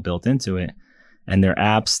Nodal built into it. And they're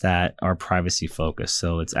apps that are privacy focused.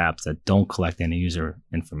 So it's apps that don't collect any user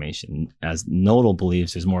information. As Nodal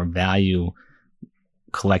believes, there's more value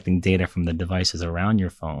collecting data from the devices around your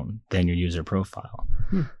phone than your user profile.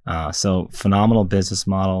 So phenomenal business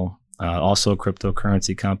model. Also a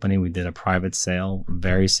cryptocurrency company. We did a private sale,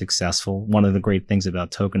 very successful. One of the great things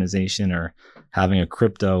about tokenization or having a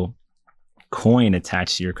crypto coin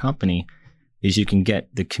attached to your company is you can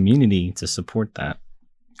get the community to support that.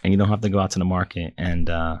 and you don't have to go out to the market and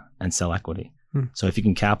sell equity. So if you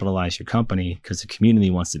can capitalize your company because the community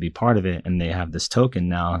wants to be part of it and they have this token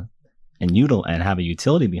now and have a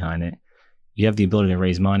utility behind it, you have the ability to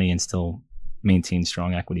raise money and still maintain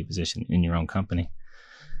strong equity position in your own company.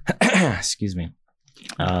 Excuse me.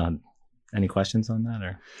 Any questions on that?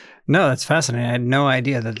 Or no, that's fascinating. I had no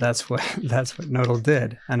idea that's what Nodal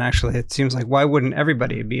did. And actually, it seems like why wouldn't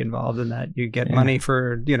everybody be involved in that? You get money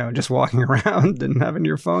for just walking around and having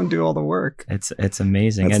your phone do all the work. It's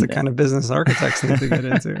amazing. That's the kind of business architects need to get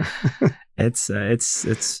into.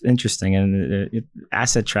 It's interesting, and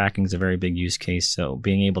asset tracking is a very big use case. So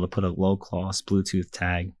being able to put a low cost Bluetooth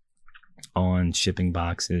tag on shipping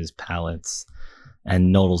boxes, pallets.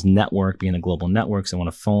 And Nodal's network being a global network, so when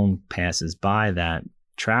a phone passes by that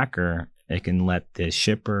tracker, it can let the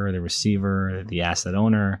shipper, the receiver, the asset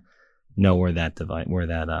owner know where that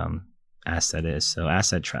asset is. So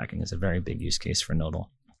asset tracking is a very big use case for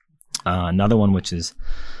Nodal. Another one, which is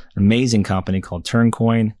an amazing company called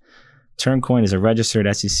Turncoin. Turncoin is a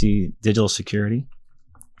registered SEC digital security.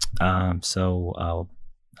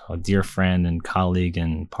 A dear friend and colleague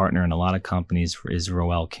and partner in a lot of companies is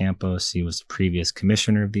Roel Campos. He was the previous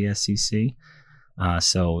commissioner of the SEC.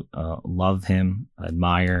 Love him,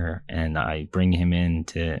 admire, and I bring him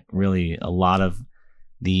into really a lot of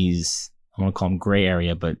these, I want to call them gray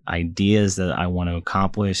area, but ideas that I want to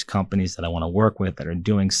accomplish, companies that I want to work with that are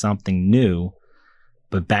doing something new,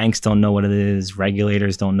 but banks don't know what it is,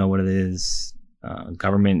 regulators don't know what it is.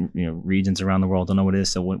 Government, regions around the world don't know what it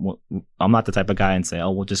is. So I'm not the type of guy and say, oh,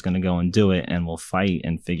 we're just going to go and do it and we'll fight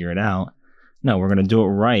and figure it out. No, we're going to do it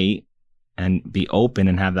right and be open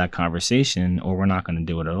and have that conversation, or we're not going to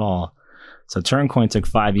do it at all. So Turncoin took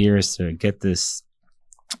 5 years to get this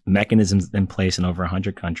mechanisms in place in over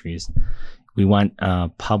 100 countries. We went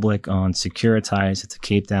public on Securitize. It's a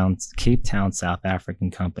Cape Town, South African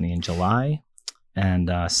company in July, and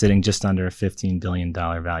sitting just under a $15 billion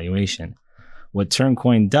valuation. What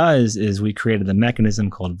Turncoin does is we created a mechanism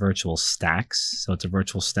called Virtual Stacks. So it's a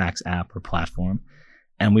Virtual Stacks app or platform.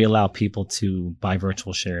 And we allow people to buy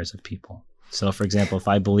virtual shares of people. So for example, if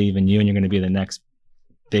I believe in you and you're going to be the next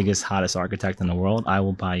biggest, hottest architect in the world, I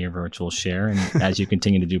will buy your virtual share. And as you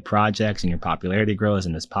continue to do projects and your popularity grows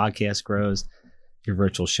and this podcast grows, your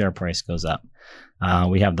virtual share price goes up.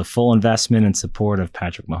 We have the full investment and support of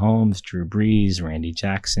Patrick Mahomes, Drew Brees, Randy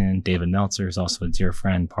Jackson. David Meltzer is also a dear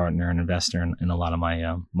friend, partner, and investor in a lot of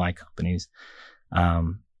my companies.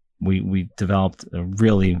 We developed a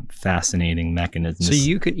really fascinating mechanism. So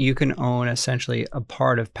you can own essentially a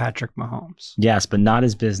part of Patrick Mahomes. Yes, but not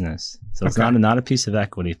his business. So it's not a piece of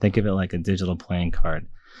equity. Think of it like a digital playing card.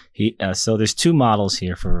 So there's two models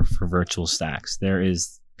here for virtual stacks. There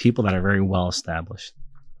is people that are very well established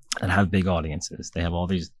and have big audiences. They have all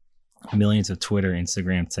these millions of Twitter,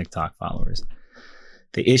 Instagram, TikTok followers.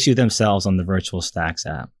 They issue themselves on the Virtual Stacks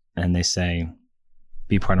app and they say,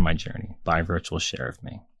 be part of my journey, buy a virtual share of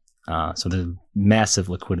me. So there's a massive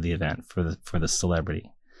liquidity event for the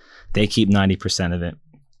celebrity. They keep 90% of it.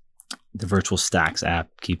 The Virtual Stacks app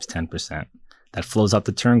keeps 10%. That flows up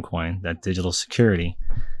to Turncoin, that digital security.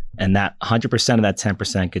 And that 100% of that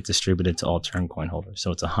 10% gets distributed to all Turncoin holders.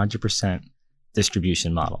 So it's a 100%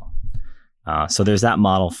 distribution model. So there's that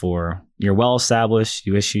model for you're well established,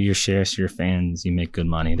 you issue your shares to your fans, you make good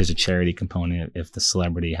money. There's a charity component if the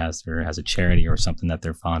celebrity has a charity or something that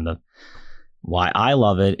they're fond of. Why I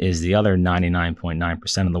love it is the other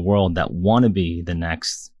 99.9% of the world that want to be the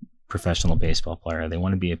next professional baseball player. They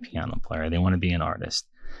want to be a piano player. They want to be an artist.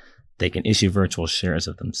 They can issue virtual shares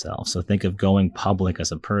of themselves. So think of going public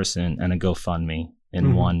as a person and a GoFundMe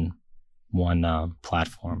in one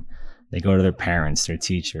platform. They go to their parents, their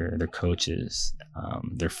teacher, their coaches,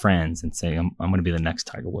 their friends, and say, I'm going to be the next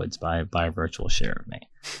Tiger Woods, buy a virtual share of me.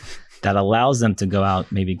 That allows them to go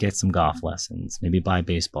out, maybe get some golf lessons, maybe buy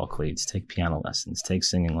baseball cleats, take piano lessons, take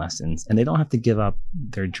singing lessons, and they don't have to give up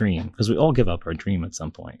their dream, because we all give up our dream at some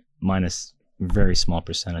point, minus a very small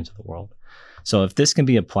percentage of the world. So if this can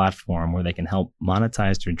be a platform where they can help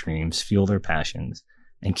monetize their dreams, fuel their passions,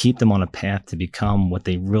 and keep them on a path to become what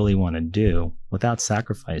they really want to do without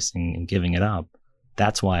sacrificing and giving it up,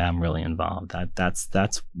 that's why I'm really involved.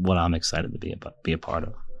 That's what I'm excited to be a part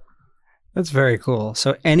of. That's very cool.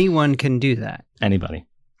 So anyone can do that. Anybody.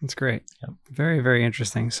 That's great. Yep. Very, very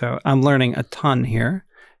interesting. So I'm learning a ton here.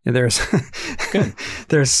 There's good.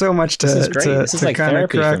 There's so much to this is like kind of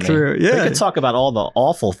crack through. Yeah, we could talk about all the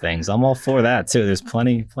awful things. I'm all for that too. There's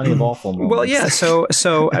plenty of awful moments. Well, yeah.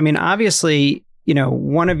 So I mean, obviously,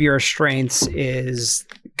 one of your strengths is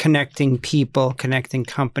connecting people, connecting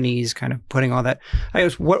companies, kind of putting all that. I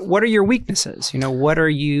guess, what are your weaknesses? What are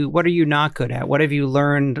you not good at? What have you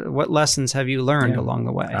learned? What lessons have you learned along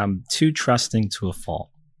the way? I'm too trusting to a fault.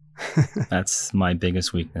 That's my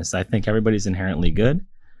biggest weakness. I think everybody's inherently good,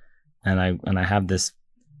 and I have this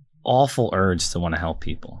awful urge to want to help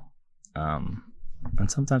people. And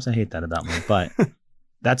sometimes I hate that about me, but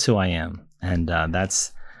that's who I am. And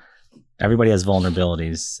that's everybody has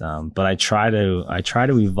vulnerabilities. But I try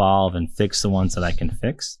to evolve and fix the ones that I can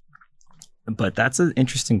fix. But that's an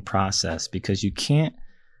interesting process because you can't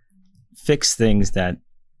fix things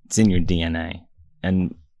that's in your DNA.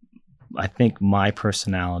 And I think my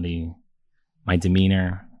personality, my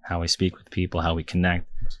demeanor, how I speak with people, how we connect,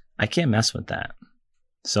 I can't mess with that.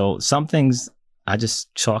 So some things I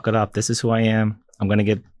just chalk it up. This is who I am. I'm going to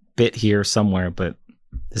get bit here somewhere, but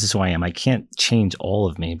this is who I am. I can't change all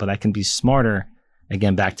of me, but I can be smarter.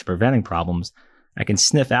 Again, back to preventing problems. I can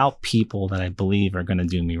sniff out people that I believe are going to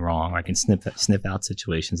do me wrong. Or I can sniff out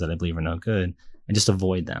situations that I believe are no good and just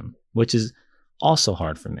avoid them, which is also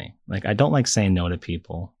hard for me. Like, I don't like saying no to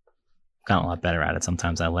people. I've gotten a lot better at it.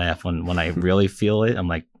 Sometimes I laugh when I really feel it. I'm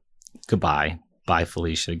like, goodbye. Bye,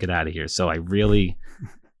 Felicia. Get out of here. So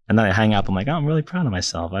and then I hang up. I'm like, oh, I'm really proud of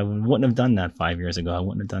myself. I wouldn't have done that 5 years ago. I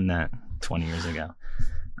wouldn't have done that 20 years ago.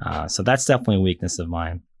 So that's definitely a weakness of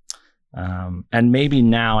mine. And maybe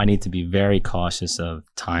now I need to be very cautious of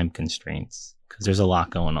time constraints because there's a lot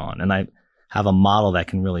going on. And I have a model that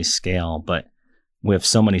can really scale, but we have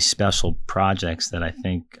so many special projects that I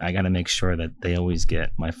think I got to make sure that they always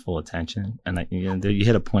get my full attention. And you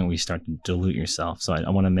hit a point where you start to dilute yourself. So I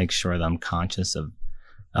want to make sure that I'm conscious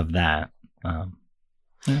of that.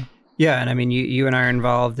 Yeah, and I mean, you and I are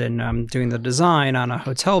involved in doing the design on a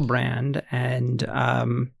hotel brand, and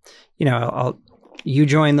you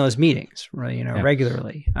join those meetings, right?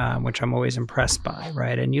 Regularly, which I'm always impressed by,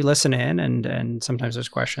 right? And you listen in, and sometimes there's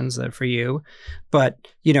questions that for you, but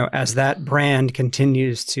as that brand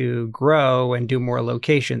continues to grow and do more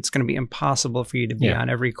locations, it's going to be impossible for you to be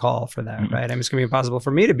on every call for that, right? I mean, it's going to be impossible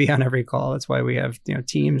for me to be on every call. That's why we have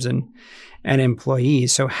teams and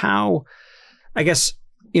employees. So how, I guess,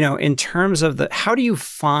 in terms of how do you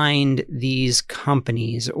find these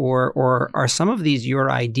companies, or are some of these your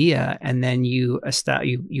idea and then you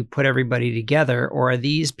put everybody together, or are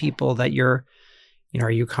these people that are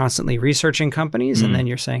you constantly researching companies and then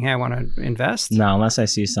you're saying, hey, I want to invest? No, unless I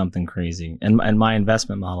see something crazy. And my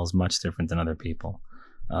investment model is much different than other people's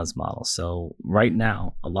models. So right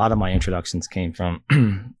now, a lot of my introductions came from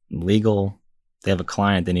legal. They have a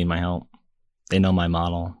client, they need my help. They know my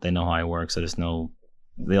model. They know how I work. So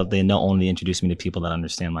they not only introduce me to people that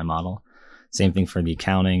understand my model. Same thing for the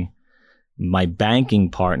accounting. My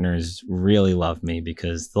banking partners really love me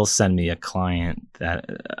because they'll send me a client that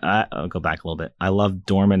I'll go back a little bit. I love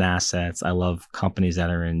dormant assets. I love companies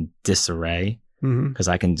that are in disarray because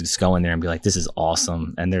I can just go in there and be like, this is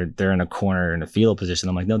awesome. And they're in a corner in a fetal position.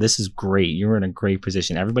 I'm like, no, this is great. You're in a great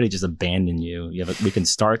position. Everybody just abandoned you. We can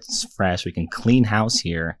start fresh. We can clean house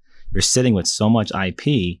here. You're sitting with so much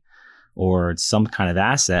IP or some kind of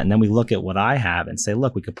asset. And then we look at what I have and say,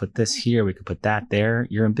 look, we could put this here. We could put that there.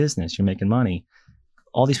 You're in business. You're making money.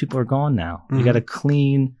 All these people are gone now. You got a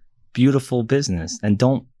clean, beautiful business and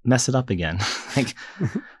don't mess it up again.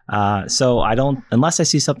 So I don't, unless I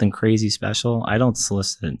see something crazy special, I don't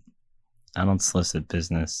solicit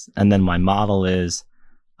business. And then my model is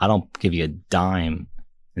I don't give you a dime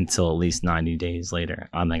until at least 90 days later.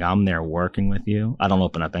 I'm there working with you. I don't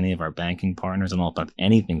open up any of our banking partners. I don't open up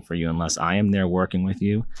anything for you unless I am there working with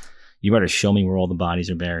you. You better show me where all the bodies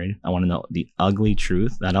are buried. I want to know the ugly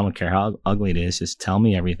truth. I don't care how ugly it is. Just tell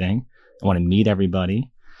me everything. I want to meet everybody.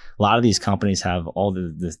 A lot of these companies have all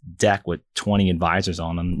this deck with 20 advisors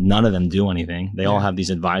on them. None of them do anything. They all have these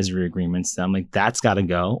advisory agreements. I'm like, that's got to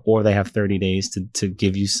go. Or they have 30 days to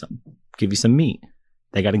give you some meat.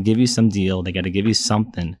 They got to give you some deal. They got to give you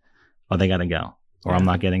something, or they got to go, or I'm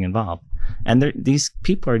not getting involved. And these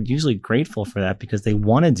people are usually grateful for that because they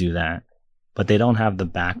want to do that, but they don't have the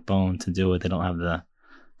backbone to do it. They don't have the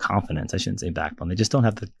confidence. I shouldn't say backbone. They just don't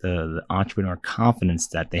have the entrepreneur confidence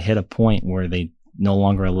that they hit a point where they no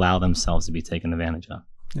longer allow themselves to be taken advantage of.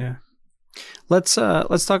 Yeah. Let's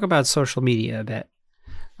talk about social media a bit.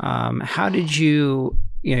 How did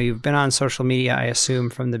you've been on social media, I assume,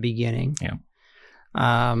 from the beginning. Yeah.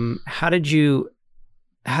 How did you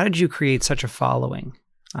create such a following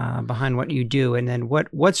behind what you do, and then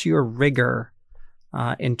what's your rigor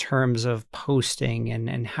in terms of posting,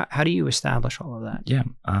 and how do you establish all of that? Yeah,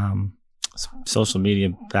 social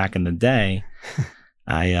media back in the day,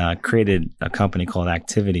 I created a company called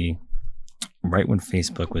Activity right when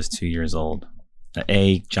Facebook was 2 years old,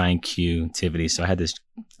 A, giant Q, Tivity. So I had this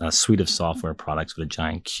suite of software products with a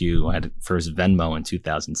giant Q. I had the first Venmo in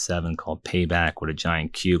 2007 called Payback with a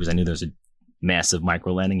giant Q because I knew there was a massive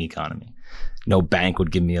micro-lending economy. No bank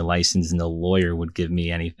would give me a license, no lawyer would give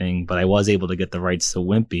me anything, but I was able to get the rights to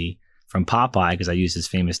Wimpy from Popeye because I used his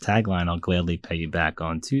famous tagline, "I'll gladly pay you back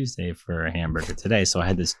on Tuesday for a hamburger today." So I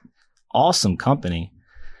had this awesome company,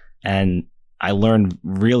 and I learned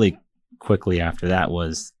really quickly after that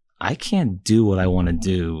was I can't do what I want to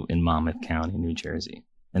do in Monmouth County, New Jersey.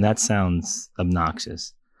 And that sounds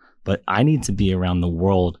obnoxious, but I need to be around the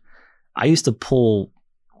world. I used to pull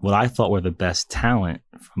what I thought were the best talent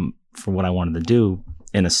for what I wanted to do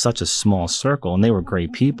in such a small circle, and they were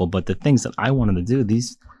great people, but the things that I wanted to do,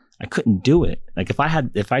 I couldn't do it. Like if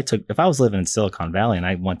I was living in Silicon Valley and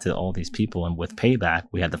I went to all these people, and with Payback,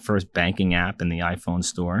 we had the first banking app in the iPhone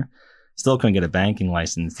store. Still couldn't get a banking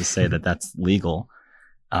license to say that that's legal.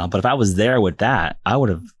 But if I was there with that, it would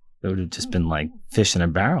have just been like fish in a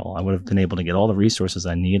barrel. I would have been able to get all the resources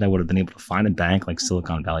I need. I would have been able to find a bank like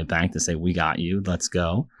Silicon Valley Bank to say, "We got you, let's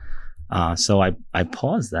go." So I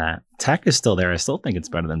paused that. Tech is still there. I still think it's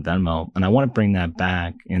better than Venmo. And I want to bring that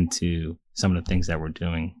back into some of the things that we're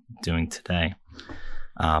doing today.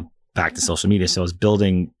 Back to social media. So I was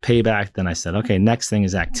building Payback. Then I said, okay, next thing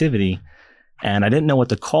is activity. And I didn't know what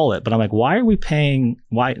to call it, but I'm like, why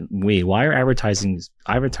are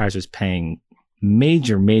advertisers paying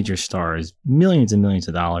major stars millions and millions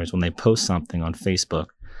of dollars when they post something on Facebook?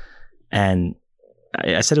 And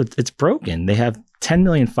I said, it's broken. They have 10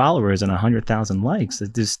 million followers and 100,000 likes.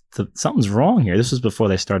 Something's wrong here. This was before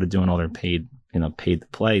they started doing all their paid to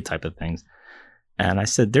play type of things. And I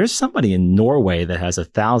said, there's somebody in Norway that has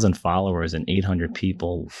 1,000 followers and 800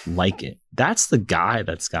 people like it. That's the guy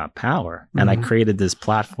that's got power. Mm-hmm. And I created this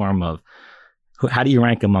platform of how do you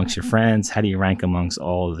rank amongst your friends? How do you rank amongst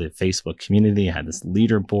all of the Facebook community? I had this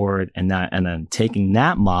leaderboard and then taking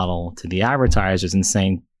that model to the advertisers and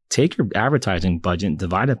saying, take your advertising budget,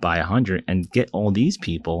 divide it by 100 and get all these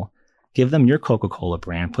people, give them your Coca-Cola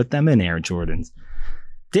brand, put them in Air Jordans.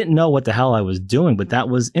 Didn't know what the hell I was doing, but that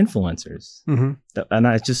was influencers. Mm-hmm. And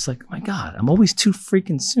I was just like, my God, I'm always too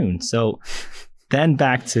freaking soon. So then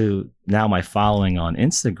back to now my following on on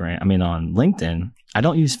LinkedIn. I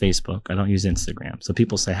don't use Facebook. I don't use Instagram. So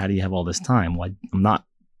people say, how do you have all this time? Well, I'm not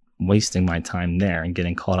wasting my time there and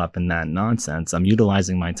getting caught up in that nonsense. I'm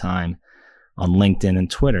utilizing my time on LinkedIn and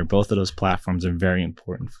Twitter. Both of those platforms are very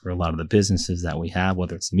important for a lot of the businesses that we have,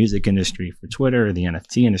 whether it's the music industry for Twitter, the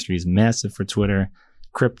NFT industry is massive for Twitter.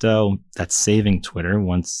 Crypto, that's saving Twitter.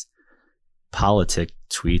 Once politic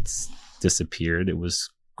tweets disappeared, it was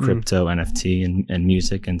crypto, NFT, and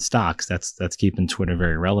music and stocks. That's keeping Twitter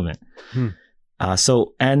very relevant.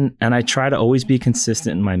 So I try to always be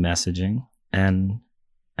consistent in my messaging, and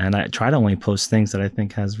I try to only post things that I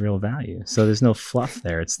think has real value. So there's no fluff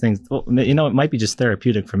there. It's things. Well, it might be just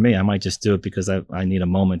therapeutic for me. I might just do it because I need a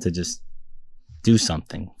moment to just do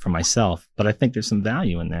something for myself, but I think there's some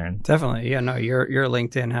value in there. Definitely. Yeah, no, your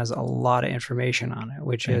LinkedIn has a lot of information on it,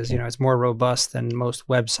 which is, it's more robust than most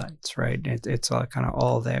websites, right? It's kind of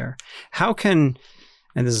all there. How can,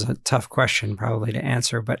 and this is a tough question probably to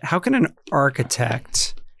answer, but how can an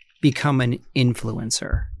architect become an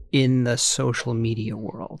influencer in the social media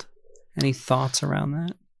world? Any thoughts around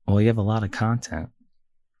that? Well, you have a lot of content.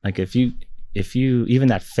 Like if you, even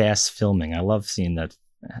that fast filming, I love seeing that.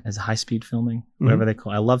 As high-speed filming, whatever they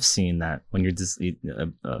call it. I love seeing that when you're just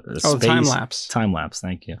time-lapse. Time-lapse,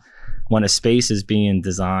 thank you. When a space is being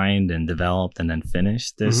designed and developed and then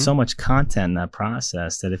finished, there's so much content in that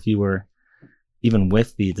process that if you were even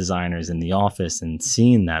with the designers in the office and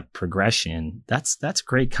seeing that progression, that's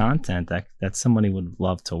great content that somebody would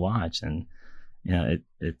love to watch. And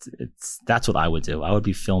that's what I would do. I would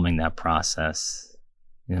be filming that process,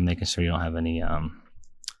 making sure you don't have any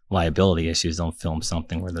liability issues. Don't film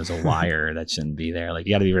something where there's a wire that shouldn't be there. Like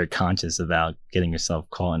you got to be very conscious about getting yourself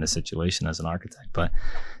caught in a situation as an architect. But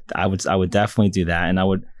I would definitely do that, and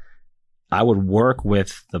I would work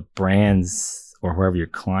with the brands or whoever your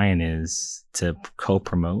client is to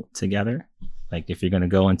co-promote together. Like if you're going to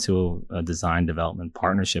go into a design development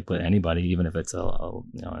partnership with anybody, even if it's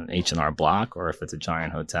an H&R Block or if it's a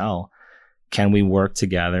giant hotel, can we work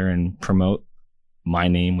together and promote my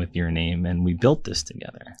name with your name, and we built this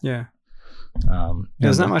together. Yeah.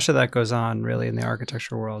 There's not much of that goes on really in the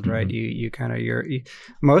architecture world, right? You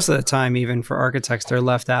most of the time, even for architects, they're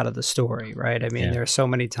left out of the story, right? I mean, there are so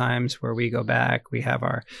many times where we go back, we have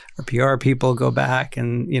our PR people go back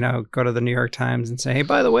and, go to the New York Times and say, hey,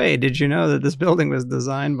 by the way, did you know that this building was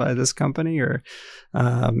designed by this company? Or,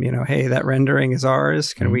 hey, that rendering is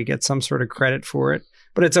ours. Can we get some sort of credit for it?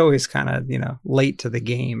 but it's always kind of, late to the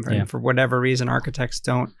game. And for whatever reason, architects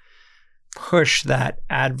don't push that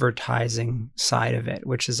advertising side of it,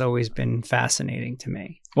 which has always been fascinating to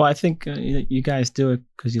me. Well, I think you guys do it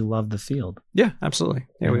because you love the field. Yeah, absolutely.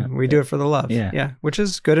 Yeah, we do it for the love. Yeah, which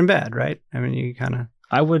is good and bad, right? I mean, you kind of...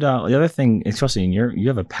 I would, the other thing, especially you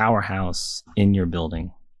have a powerhouse in your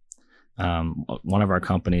building. One of our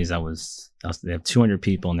companies they have 200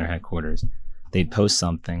 people in their headquarters. They'd post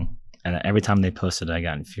something, and every time they posted it, I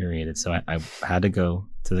got infuriated. So I had to go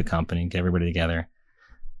to the company, get everybody together.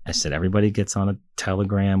 I said, everybody gets on a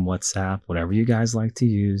Telegram, WhatsApp, whatever you guys like to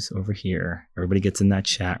use over here. Everybody gets in that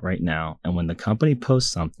chat right now. And when the company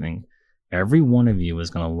posts something, every one of you is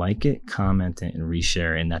going to like it, comment it, and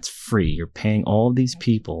reshare it. And that's free. You're paying all of these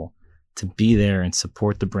people to be there and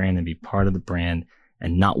support the brand and be part of the brand.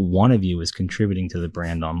 And not one of you is contributing to the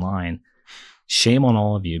brand online. Shame on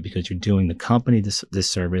all of you, because you're doing the company this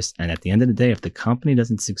disservice. And at the end of the day, if the company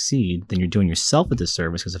doesn't succeed, then you're doing yourself a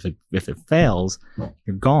disservice, because if it fails,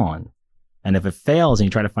 you're gone. And if it fails and you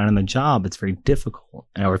try to find another job, it's very difficult.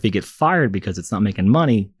 Or if you get fired because it's not making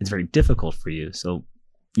money, it's very difficult for you. So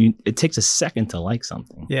it takes a second to like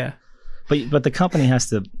something. Yeah. But the company has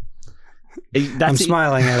to. I'm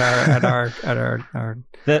smiling at our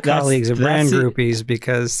colleagues at brand groupies,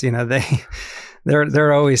 because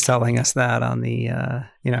they're always telling us that on the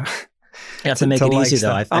You have to make it easy,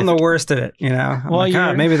 though. I'm the worst at it, I'm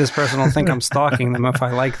like, maybe this person will think I'm stalking them if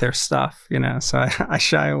I like their stuff, so I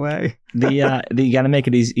shy away. You got to make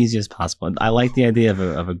it easy as possible. I like the idea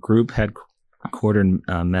of a group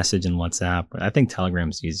headquartered message in WhatsApp. I think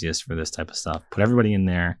Telegram's easiest for this type of stuff. Put everybody in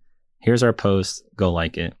there. Here's our post. Go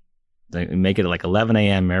like it. Make it like 11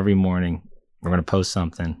 a.m. every morning. We're going to post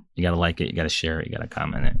something. You got to like it. You got to share it. You got to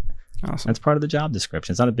comment it. Awesome. That's part of the job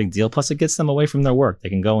description. It's not a big deal. Plus, it gets them away from their work. They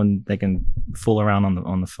can go and they can fool around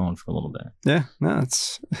on the phone for a little bit. Yeah, no,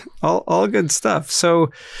 it's all good stuff. So, a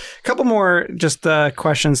couple more just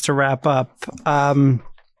questions to wrap up. I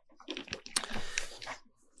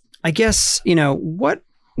guess what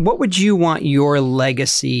would you want your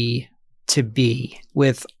legacy to be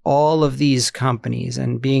with all of these companies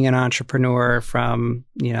and being an entrepreneur from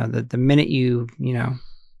the minute you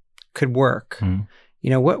could work? Mm-hmm.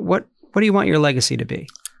 What do you want your legacy to be?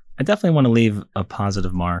 I definitely want to leave a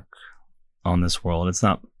positive mark on this world. It's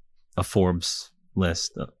not a Forbes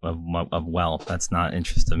list of wealth. That's not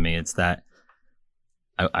interest of me. It's that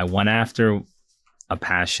I went after a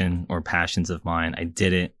passion or passions of mine. I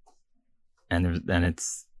did it, and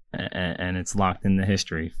it's locked in the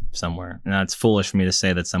history somewhere. Now, it's foolish for me to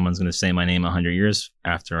say that someone's going to say my name 100 years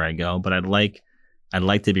after I go, but I'd like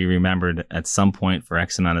to be remembered at some point for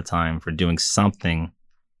X amount of time for doing something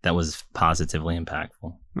that was positively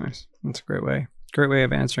impactful. Nice. That's a great way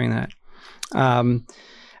of answering that.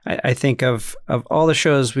 I think of all the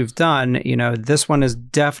shows we've done, this one is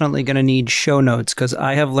definitely going to need show notes, because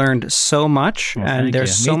I have learned so much, and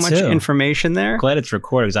there's so much information there. Glad it's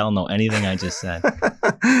recorded, because I don't know anything I just said.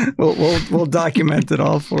 We'll document it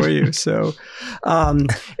all for you. So,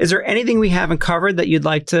 is there anything we haven't covered that you'd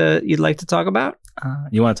like to talk about?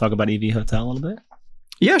 You want to talk about EV Hotel a little bit?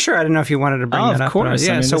 Yeah, sure. I didn't know if you wanted to bring that up. Of course.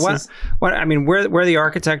 Yeah. So we're the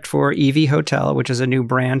architect for EV Hotel, which is a new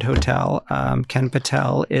brand hotel. Ken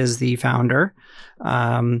Patel is the founder.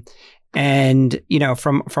 And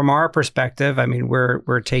from our perspective,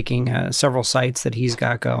 we're taking several sites that he's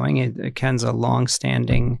got going. Ken's a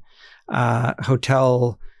long-standing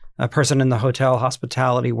hotel person in the hotel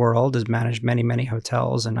hospitality world, has managed many, many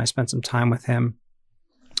hotels, and I spent some time with him.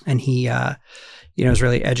 And he is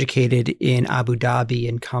really educated in Abu Dhabi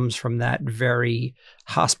and comes from that very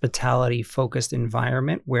hospitality focused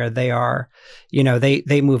environment where they are,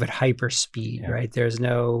 they move at hyper speed, right?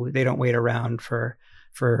 They don't wait around for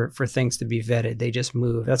things to be vetted. They just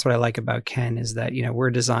move. That's what I like about Ken, is that,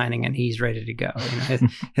 we're designing and he's ready to go.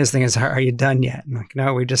 His thing is, are you done yet? I'm like,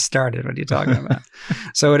 no, we just started. What are you talking about?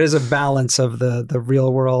 So it is a balance of the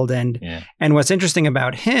real world. And what's interesting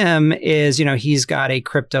about him is, he's got a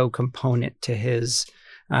crypto component to his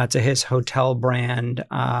hotel brand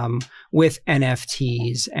with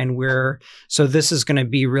NFTs. And so this is going to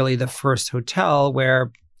be really the first hotel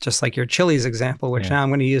where, just like your Chili's example, which now I'm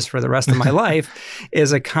going to use for the rest of my life,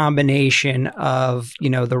 is a combination of,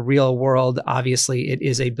 the real world. Obviously, it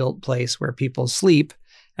is a built place where people sleep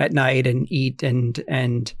at night and eat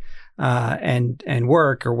and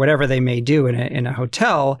work or whatever they may do in a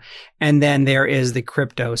hotel. And then there is the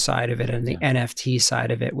crypto side of it and the NFT side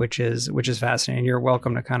of it, which is fascinating. You're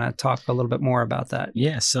welcome to kind of talk a little bit more about that.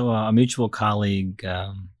 Yeah. So a mutual colleague,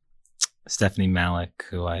 Stephanie Malik,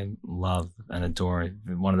 who I love and adore,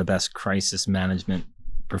 one of the best crisis management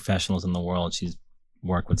professionals in the world. She's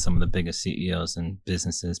worked with some of the biggest CEOs and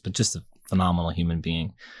businesses, but just a phenomenal human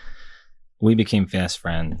being. We became fast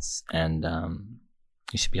friends, and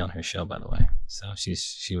you should be on her show, by the way. So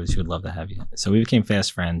she would love to have you. So we became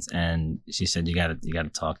fast friends, and she said, you got to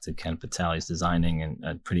talk to Ken Patel. He's designing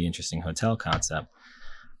a pretty interesting hotel concept.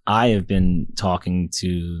 I have been talking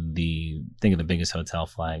to think of the biggest hotel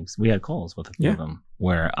flags. We had calls with a few of them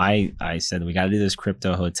where I said, we got to do this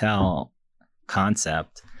crypto hotel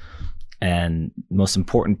concept. And the most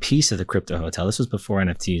important piece of the crypto hotel, this was before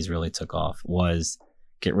NFTs really took off, was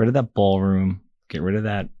get rid of that ballroom, get rid of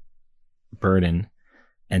that burden,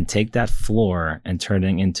 and take that floor and turn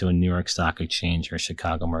it into a New York Stock Exchange or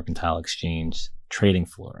Chicago Mercantile Exchange trading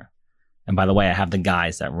floor. And by the way, I have the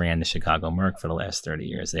guys that ran the Chicago Merc for the last 30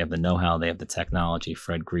 years. They have the know-how, they have the technology.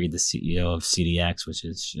 Fred Greed, the CEO of CDX, which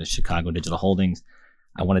is Chicago Digital Holdings.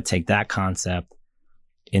 I want to take that concept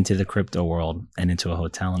into the crypto world and into a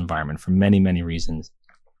hotel environment for many, many reasons.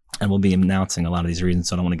 And we'll be announcing a lot of these reasons,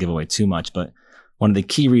 so I don't want to give away too much. But one of the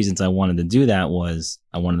key reasons I wanted to do that was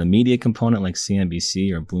I wanted the media component like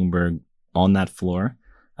CNBC or Bloomberg on that floor.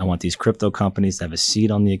 I want these crypto companies to have a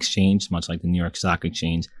seat on the exchange, much like the New York Stock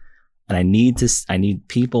Exchange. And I need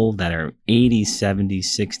people that are 80, 70,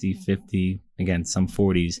 60, 50, again, some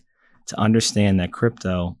 40s, to understand that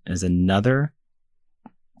crypto is another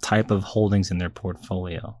type of holdings in their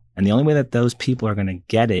portfolio. And the only way that those people are going to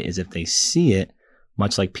get it is if they see it,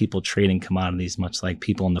 much like people trading commodities, much like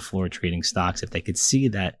people on the floor trading stocks. If they could see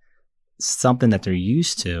that something that they're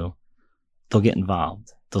used to, they'll get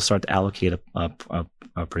involved. They'll start to allocate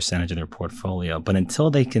a percentage of their portfolio. But until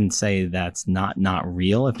they can say that's not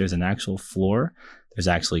real, if there's an actual floor, there's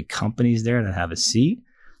actually companies there that have a seat,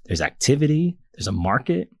 there's activity, there's a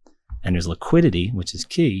market, and there's liquidity, which is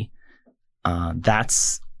key.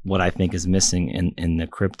 That's what I think is missing in the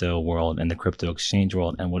crypto world and the crypto exchange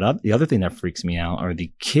world. And the other thing that freaks me out are the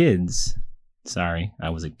kids. Sorry,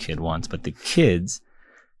 I was a kid once, but the kids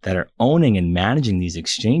that are owning and managing these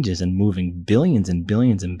exchanges and moving billions and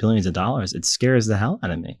billions and billions of dollars. It scares the hell out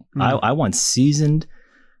of me. I want seasoned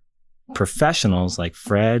professionals like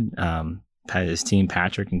Fred, his team,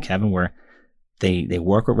 Patrick and Kevin, where they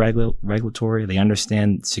work with regulatory, they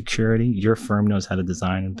understand security. Your firm knows how to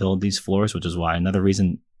design and build these floors, which is why another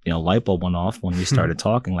reason, light bulb went off when we started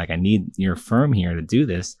talking, like, I need your firm here to do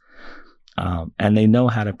this. And they know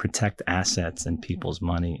how to protect assets and people's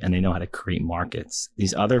money, and they know how to create markets.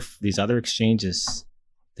 These other exchanges,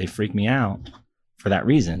 they freak me out for that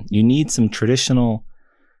reason. You need some traditional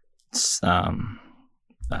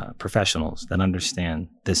professionals that understand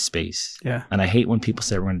this space. Yeah. And I hate when people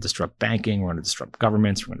say we're going to disrupt banking, we're going to disrupt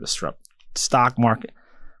governments, we're going to disrupt stock market.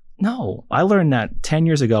 No, I learned that 10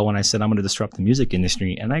 years ago when I said I'm going to disrupt the music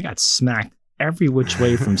industry, and I got smacked every which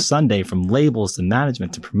way from Sunday, from labels to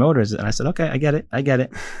management to promoters. And I said, okay, I get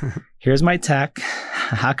it. Here's my tech.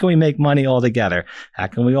 How can we make money all together? How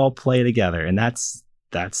can we all play together? And that's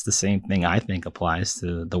the same thing I think applies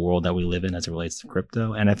to the world that we live in as it relates to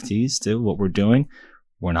crypto, NFTs too. What we're doing,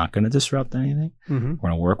 we're not going to disrupt anything. Mm-hmm. We're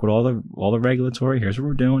going to work with all the regulatory. Here's what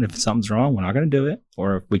we're doing. If something's wrong, we're not going to do it.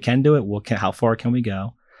 Or if we can do it, how far can we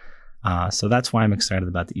go? So that's why I'm excited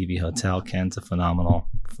about the EV Hotel. Ken's a phenomenal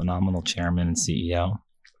chairman and CEO.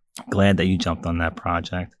 Glad that you jumped on that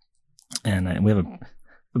project. And we have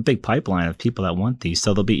a big pipeline of people that want these.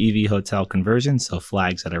 So there'll be EV Hotel conversions, so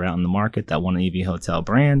flags that are out in the market that want an EV Hotel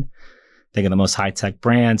brand. Think of the most high-tech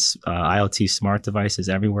brands, IoT smart devices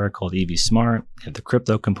everywhere called EV Smart. You have the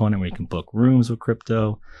crypto component where you can book rooms with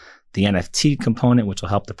crypto. The NFT component, which will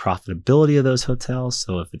help the profitability of those hotels.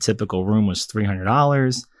 So if a typical room was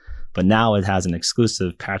 $300, but now it has an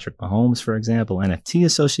exclusive Patrick Mahomes, for example, NFT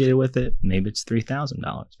associated with it, maybe it's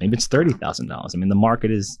 $3,000. Maybe it's $30,000. I mean, the market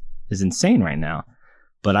is insane right now.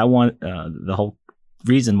 But I want the whole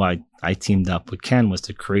reason why I teamed up with Ken was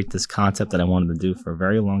to create this concept that I wanted to do for a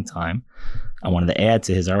very long time. I wanted to add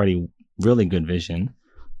to his already really good vision.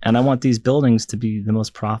 And I want these buildings to be the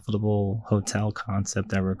most profitable hotel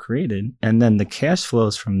concept ever created. And then the cash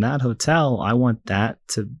flows from that hotel, I want that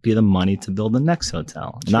to be the money to build the next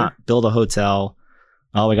hotel. Sure. Not build a hotel,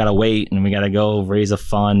 we got to wait and we got to go raise a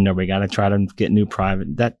fund or we got to try to get new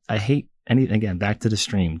private. That I hate. Again, back to the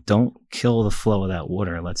stream. Don't kill the flow of that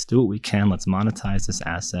water. Let's do what we can. Let's monetize this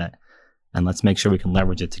asset and let's make sure we can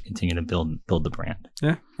leverage it to continue to build the brand.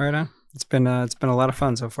 Yeah, right on. It's been a lot of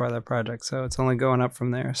fun so far, that project. So it's only going up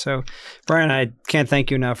from there. So Brian, I can't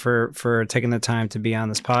thank you enough for taking the time to be on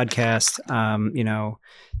this podcast.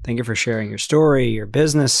 Thank you for sharing your story, your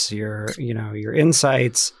business, your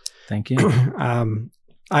insights. Thank you.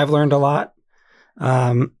 I've learned a lot.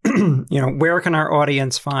 Where can our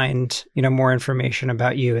audience find, more information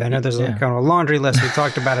about you? I know there's a kind of a laundry list. We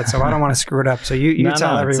talked about it, so I don't want to screw it up. So you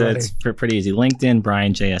tell everybody. It's pretty easy. LinkedIn,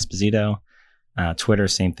 Brian J. Esposito. Twitter,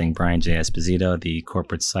 same thing, Brian J. Esposito. The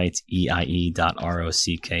corporate site's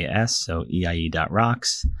EIE.ROCKS, so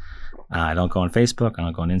EIE.rocks. I don't go on Facebook. I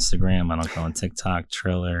don't go on Instagram. I don't go on TikTok,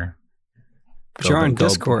 Triller. You're on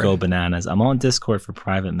Discord. Go bananas. I'm on Discord for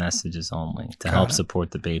private messages only to help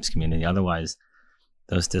support the Babes community. Otherwise,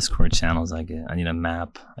 those Discord channels, I need a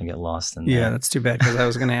map. I get lost in there. Yeah, that's too bad because I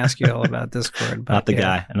was going to ask you all about Discord. But not the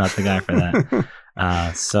guy for that.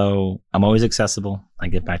 So I'm always accessible. I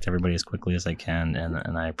get back to everybody as quickly as I can,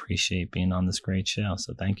 and I appreciate being on this great show.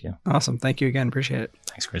 So thank you. Awesome. Thank you again. Appreciate it.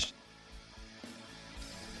 Thanks, Christian.